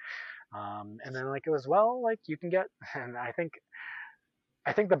stores. And then like as well, like you can get, and I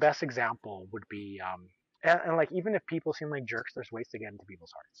think the best example would be, and like even if people seem like jerks, there's ways to get into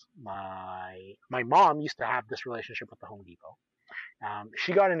people's hearts. My mom used to have this relationship with the Home Depot.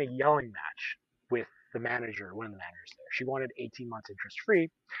 She got in a yelling match with one of the managers there. She wanted 18 months interest free.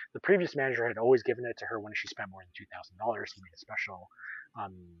 The previous manager had always given it to her when she spent more than $2,000. He made a special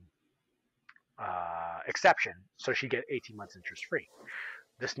exception, so she get 18 months interest free.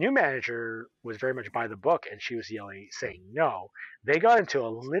 This new manager was very much by the book, and she was saying no. They got into a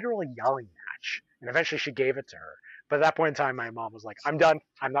literal yelling match, and eventually she gave it to her. But at that point in time, my mom was like, I'm done.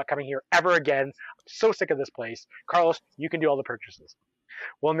 I'm not coming here ever again. I'm so sick of this place. Carlos, you can do all the purchases.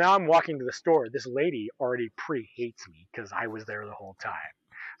 Well, now I'm walking to the store. This lady already pre-hates me because I was there the whole time.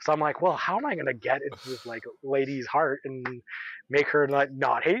 So I'm like, well, how am I going to get into this like lady's heart and make her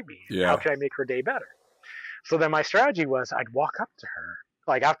not hate me? Yeah. How can I make her day better? So then my strategy was I'd walk up to her,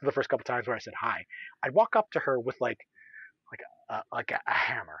 like after the first couple times where I said hi, I'd walk up to her with like a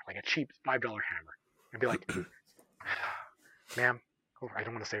hammer, like a cheap $5 hammer, and be like, ma'am, I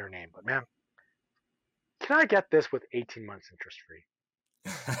don't want to say her name, but ma'am, can I get this with 18 months interest free?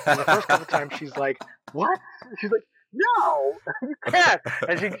 And the first couple times she's like, what? She's like, no, you can't.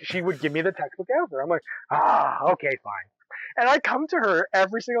 And she would give me the textbook answer. I'm like, okay, fine. And I come to her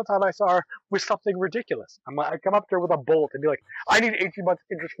every single time I saw her with something ridiculous. I come up to her with a bolt and be like, I need 18 months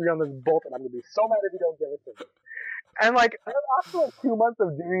interest free on this bolt, and I'm going to be so mad if you don't give it to me. And like after like 2 months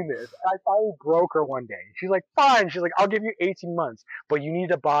of doing this, I finally broke her one day. She's like, fine. She's like, I'll give you 18 months, but you need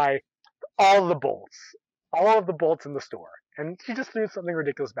to buy all of the bolts in the store. And she just threw something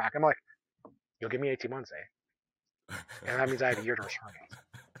ridiculous back. I'm like, you'll give me 18 months, eh? And that means I have a year to return it.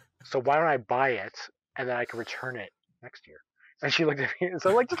 So why don't I buy it and then I can return it next year? And she looked at me, and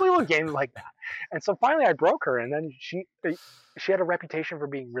so like just little games like that. And so finally, I broke her, and then she had a reputation for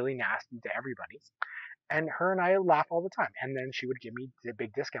being really nasty to everybody. And her and I laugh all the time. And then she would give me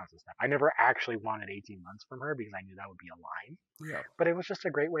big discounts and stuff. I never actually wanted 18 months from her because I knew that would be a line. Yeah. But it was just a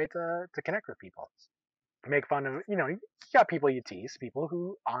great way to connect with people. Make fun of, you got people you tease, people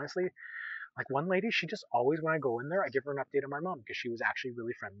who honestly, like one lady, she just always, when I go in there, I give her an update on my mom because she was actually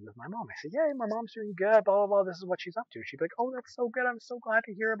really friendly with my mom. I say, yeah, my mom's doing good, blah, blah, blah. This is what she's up to. She'd be like, oh, that's so good. I'm so glad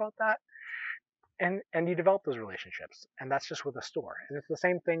to hear about that. And you develop those relationships, and that's just with a store. And it's the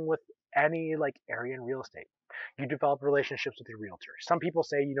same thing with any like area in real estate. You develop relationships with your realtors. Some people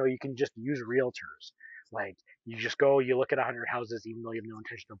say, you can just use realtors. Like you just go, you look at 100 houses, even though you have no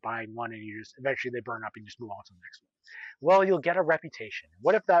intention of buying one, and you just eventually they burn up and you just move on to the next one. Well, you'll get a reputation.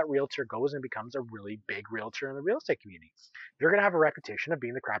 What if that realtor goes and becomes a really big realtor in the real estate community? You're gonna have a reputation of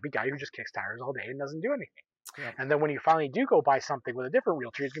being the crappy guy who just kicks tires all day and doesn't do anything. Yeah. And then when you finally do go buy something with a different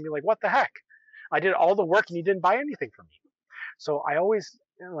realtor, he's gonna be like, "What the heck? I did all the work and you didn't buy anything from me." So I always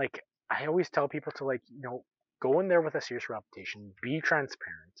tell people to go in there with a serious reputation, be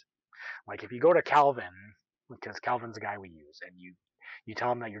transparent. Like if you go to Calvin, because Calvin's the guy we use, and you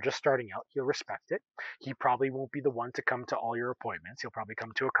tell him that you're just starting out, he'll respect it. He probably won't be the one to come to all your appointments. He'll probably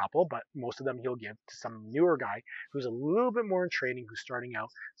come to a couple, but most of them he'll give to some newer guy who's a little bit more in training, who's starting out,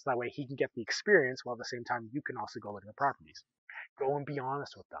 so that way he can get the experience while at the same time you can also go look at the properties. Go and be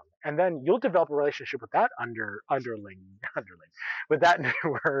honest with them, and then you'll develop a relationship with that underling with that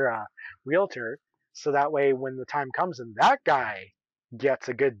newer realtor, so that way when the time comes and that guy gets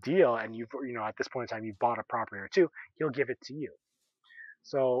a good deal, and at this point in time you've bought a property or two, he'll give it to you.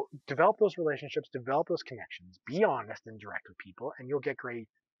 So develop those relationships, develop those connections, be honest and direct with people, and you'll get great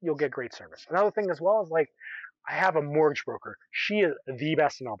service. Another thing as well is like I have a mortgage broker. She is the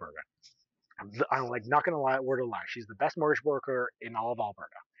best in Alberta. I'm like not gonna word a lie. She's the best mortgage broker in all of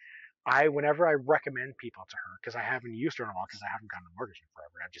Alberta. Whenever I recommend people to her, because I haven't used her in a while because I haven't gotten a mortgage in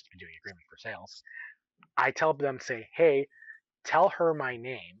forever, I've just been doing agreement for sales. I tell them, say, hey, tell her my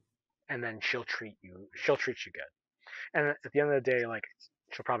name, and then she'll treat you good. And at the end of the day, like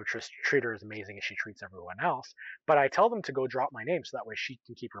she'll probably treat her as amazing as she treats everyone else. But I tell them to go drop my name so that way she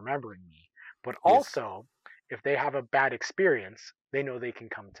can keep remembering me. But also, if they have a bad experience, they know they can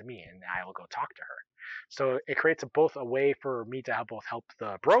come to me and I'll go talk to her. So it creates both a way for me to help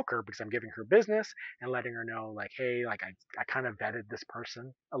the broker because I'm giving her business and letting her know like, hey, like I kind of vetted this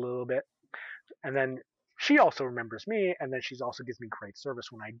person a little bit. And then she also remembers me, and then she also gives me great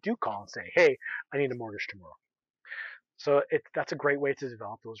service when I do call and say, hey, I need a mortgage tomorrow. So that's a great way to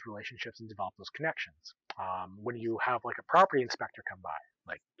develop those relationships and develop those connections. When you have like a property inspector come by,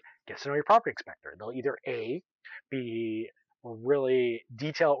 like get to know your property inspector. They'll either A, be a really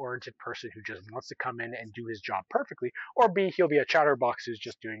detail-oriented person who just wants to come in and do his job perfectly, or B, he'll be a chatterbox who's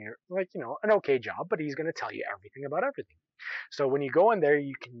just doing an okay job, but he's going to tell you everything about everything. So when you go in there,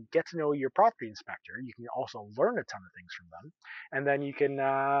 you can get to know your property inspector. You can also learn a ton of things from them, and then you can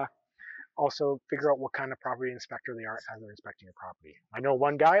also figure out what kind of property inspector they are as they're inspecting your property. I know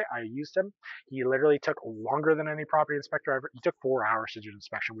one guy, I used him. He literally took longer than any property inspector ever. He took 4 hours to do an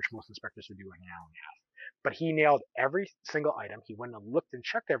inspection, which most inspectors would do in an hour and a half. But he nailed every single item. He went and looked and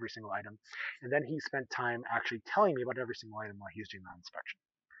checked every single item. And then he spent time actually telling me about every single item while he was doing that inspection.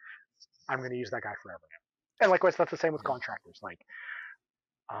 I'm going to use that guy forever now. And likewise, that's the same with contractors. Like,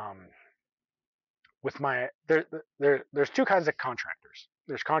 there's two kinds of contractors.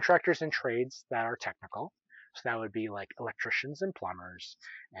 There's contractors in trades that are technical. So that would be like electricians and plumbers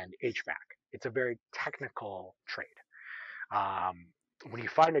and HVAC. It's a very technical trade. When you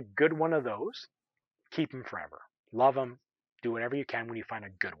find a good one of those, keep them forever. Love them. Do whatever you can when you find a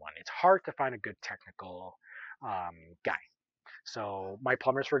good one. It's hard to find a good technical guy. So my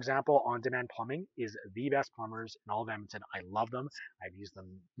plumbers, for example, On Demand Plumbing is the best plumbers in all of Edmonton. I love them. I've used them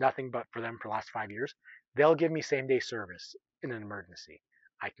nothing but for them for the last 5 years. They'll give me same day service in an emergency.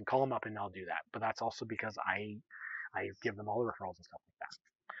 I can call them up and I'll do that. But that's also because I give them all the referrals and stuff like that.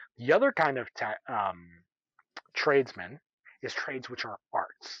 The other kind of tradesman is trades which are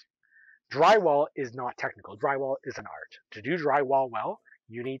arts. Drywall is not technical. Drywall is an art. To do drywall well,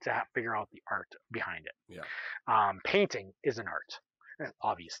 you need to figure out the art behind it. Yeah. Painting is an art,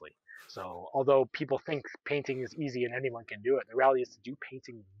 obviously. So although people think painting is easy and anyone can do it, the reality is to do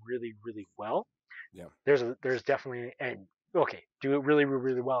painting really, really well. Yeah. There's definitely do it really, really,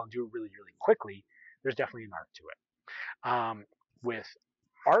 really well and do it really, really quickly. There's definitely an art to it. With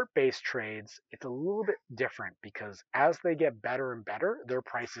art-based trades, it's a little bit different because as they get better and better, their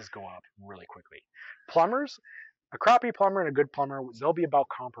prices go up really quickly. Plumbers, A crappy plumber and a good plumber, they'll be about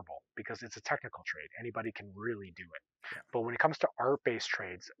comparable because it's a technical trade. Anybody can really do it. Yeah. But when it comes to art-based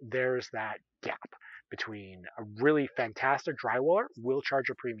trades, there's that gap between a really fantastic drywaller will charge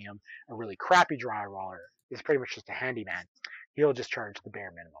a premium, a really crappy drywaller is pretty much just a handyman. He'll just charge the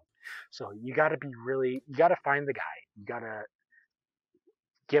bare minimum. So you got to find the guy. You got to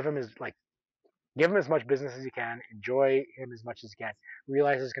give him as much business as you can, enjoy him as much as you can.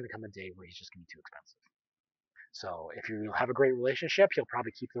 Realize there's going to come a day where he's just going to be too expensive. So if you have a great relationship, he'll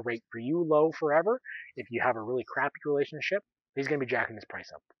probably keep the rate for you low forever. If you have a really crappy relationship, he's going to be jacking his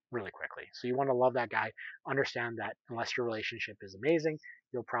price up really quickly. So you want to love that guy. Understand that unless your relationship is amazing,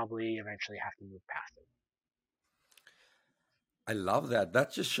 you'll probably eventually have to move past it. I love that.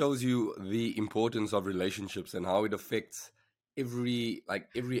 That just shows you the importance of relationships and how it affects every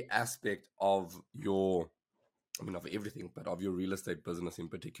aspect of of everything, but of your real estate business in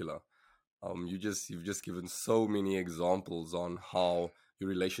particular. You've just given so many examples on how your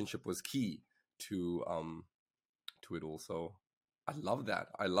relationship was key to it all. So I love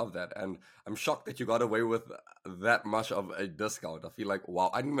that. And I'm shocked that you got away with that much of a discount. I feel like,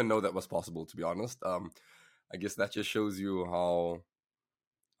 wow, I didn't even know that was possible, to be honest. I guess that just shows you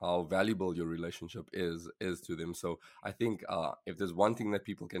how valuable your relationship is to them. So I think if there's one thing that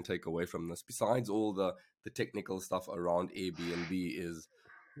people can take away from this, besides all the technical stuff around Airbnb, is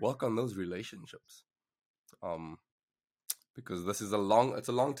work on those relationships. Because this is it's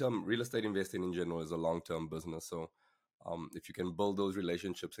a long-term, real estate investing in general is a long-term business. So if you can build those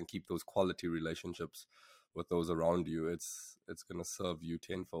relationships and keep those quality relationships with those around you, it's going to serve you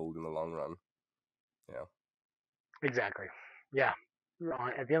tenfold in the long run. Yeah. Exactly. Yeah.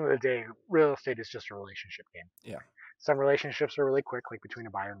 At the end of the day, real estate is just a relationship game. Yeah. Some relationships are really quick, like between a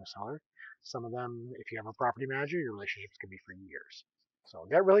buyer and a seller. Some of them, if you have a property manager, your relationships can be for years. So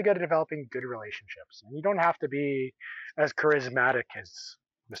get really good at developing good relationships. And you don't have to be as charismatic as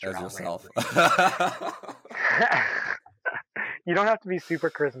Mr. As yourself. You don't have to be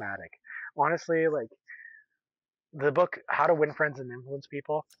super charismatic. Honestly, like the book, How to Win Friends and Influence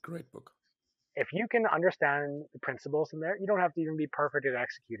People. Great book. If you can understand the principles in there, you don't have to even be perfect at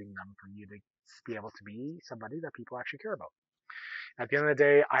executing them for you to be able to be somebody that people actually care about. At the end of the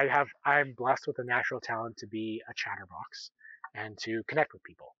day, I'm blessed with a natural talent to be a chatterbox and to connect with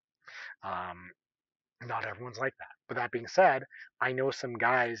people. Not everyone's like that. But that being said, I know some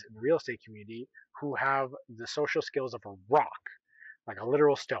guys in the real estate community who have the social skills of a rock, like a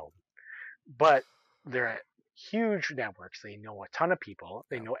literal stone. But they're at huge networks. They know a ton of people.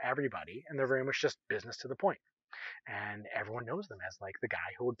 They know everybody. And they're very much just business to the point. And everyone knows them as like the guy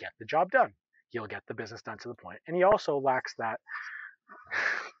who will get the job done. He'll get the business done to the point. And he also lacks that.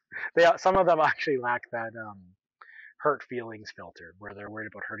 Some of them actually lack that hurt feelings filter, where they're worried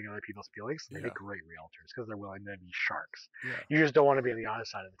about hurting other people's feelings. They make great realtors because they're willing to be sharks. Yeah. You just don't want to be on the other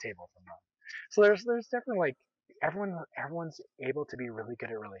side of the table from them. So there's different, like, everyone's able to be really good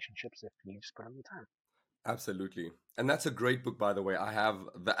at relationships if you just put in the time. Absolutely. And that's a great book, by the way. I have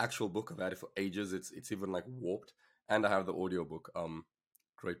the actual book. I've had it for ages. It's even like warped. And I have the audio book.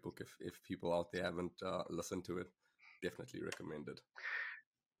 Great book. If people out there haven't listened to it, definitely recommend it.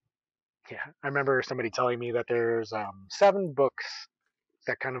 Yeah, I remember somebody telling me that there's 7 books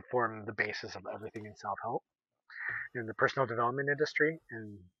that kind of form the basis of everything in self-help in the personal development industry,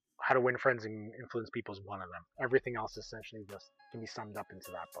 and How to Win Friends and Influence People is one of them. Everything else essentially just can be summed up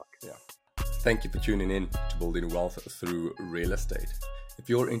into that book. Yeah. Thank you for tuning in to Building Wealth Through Real Estate. If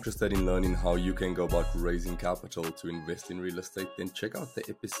you're interested in learning how you can go about raising capital to invest in real estate, then check out the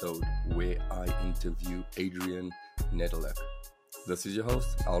episode where I interview Adrian Nedelek. This is your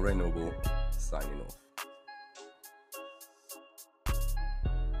host, Alray Noble, signing off.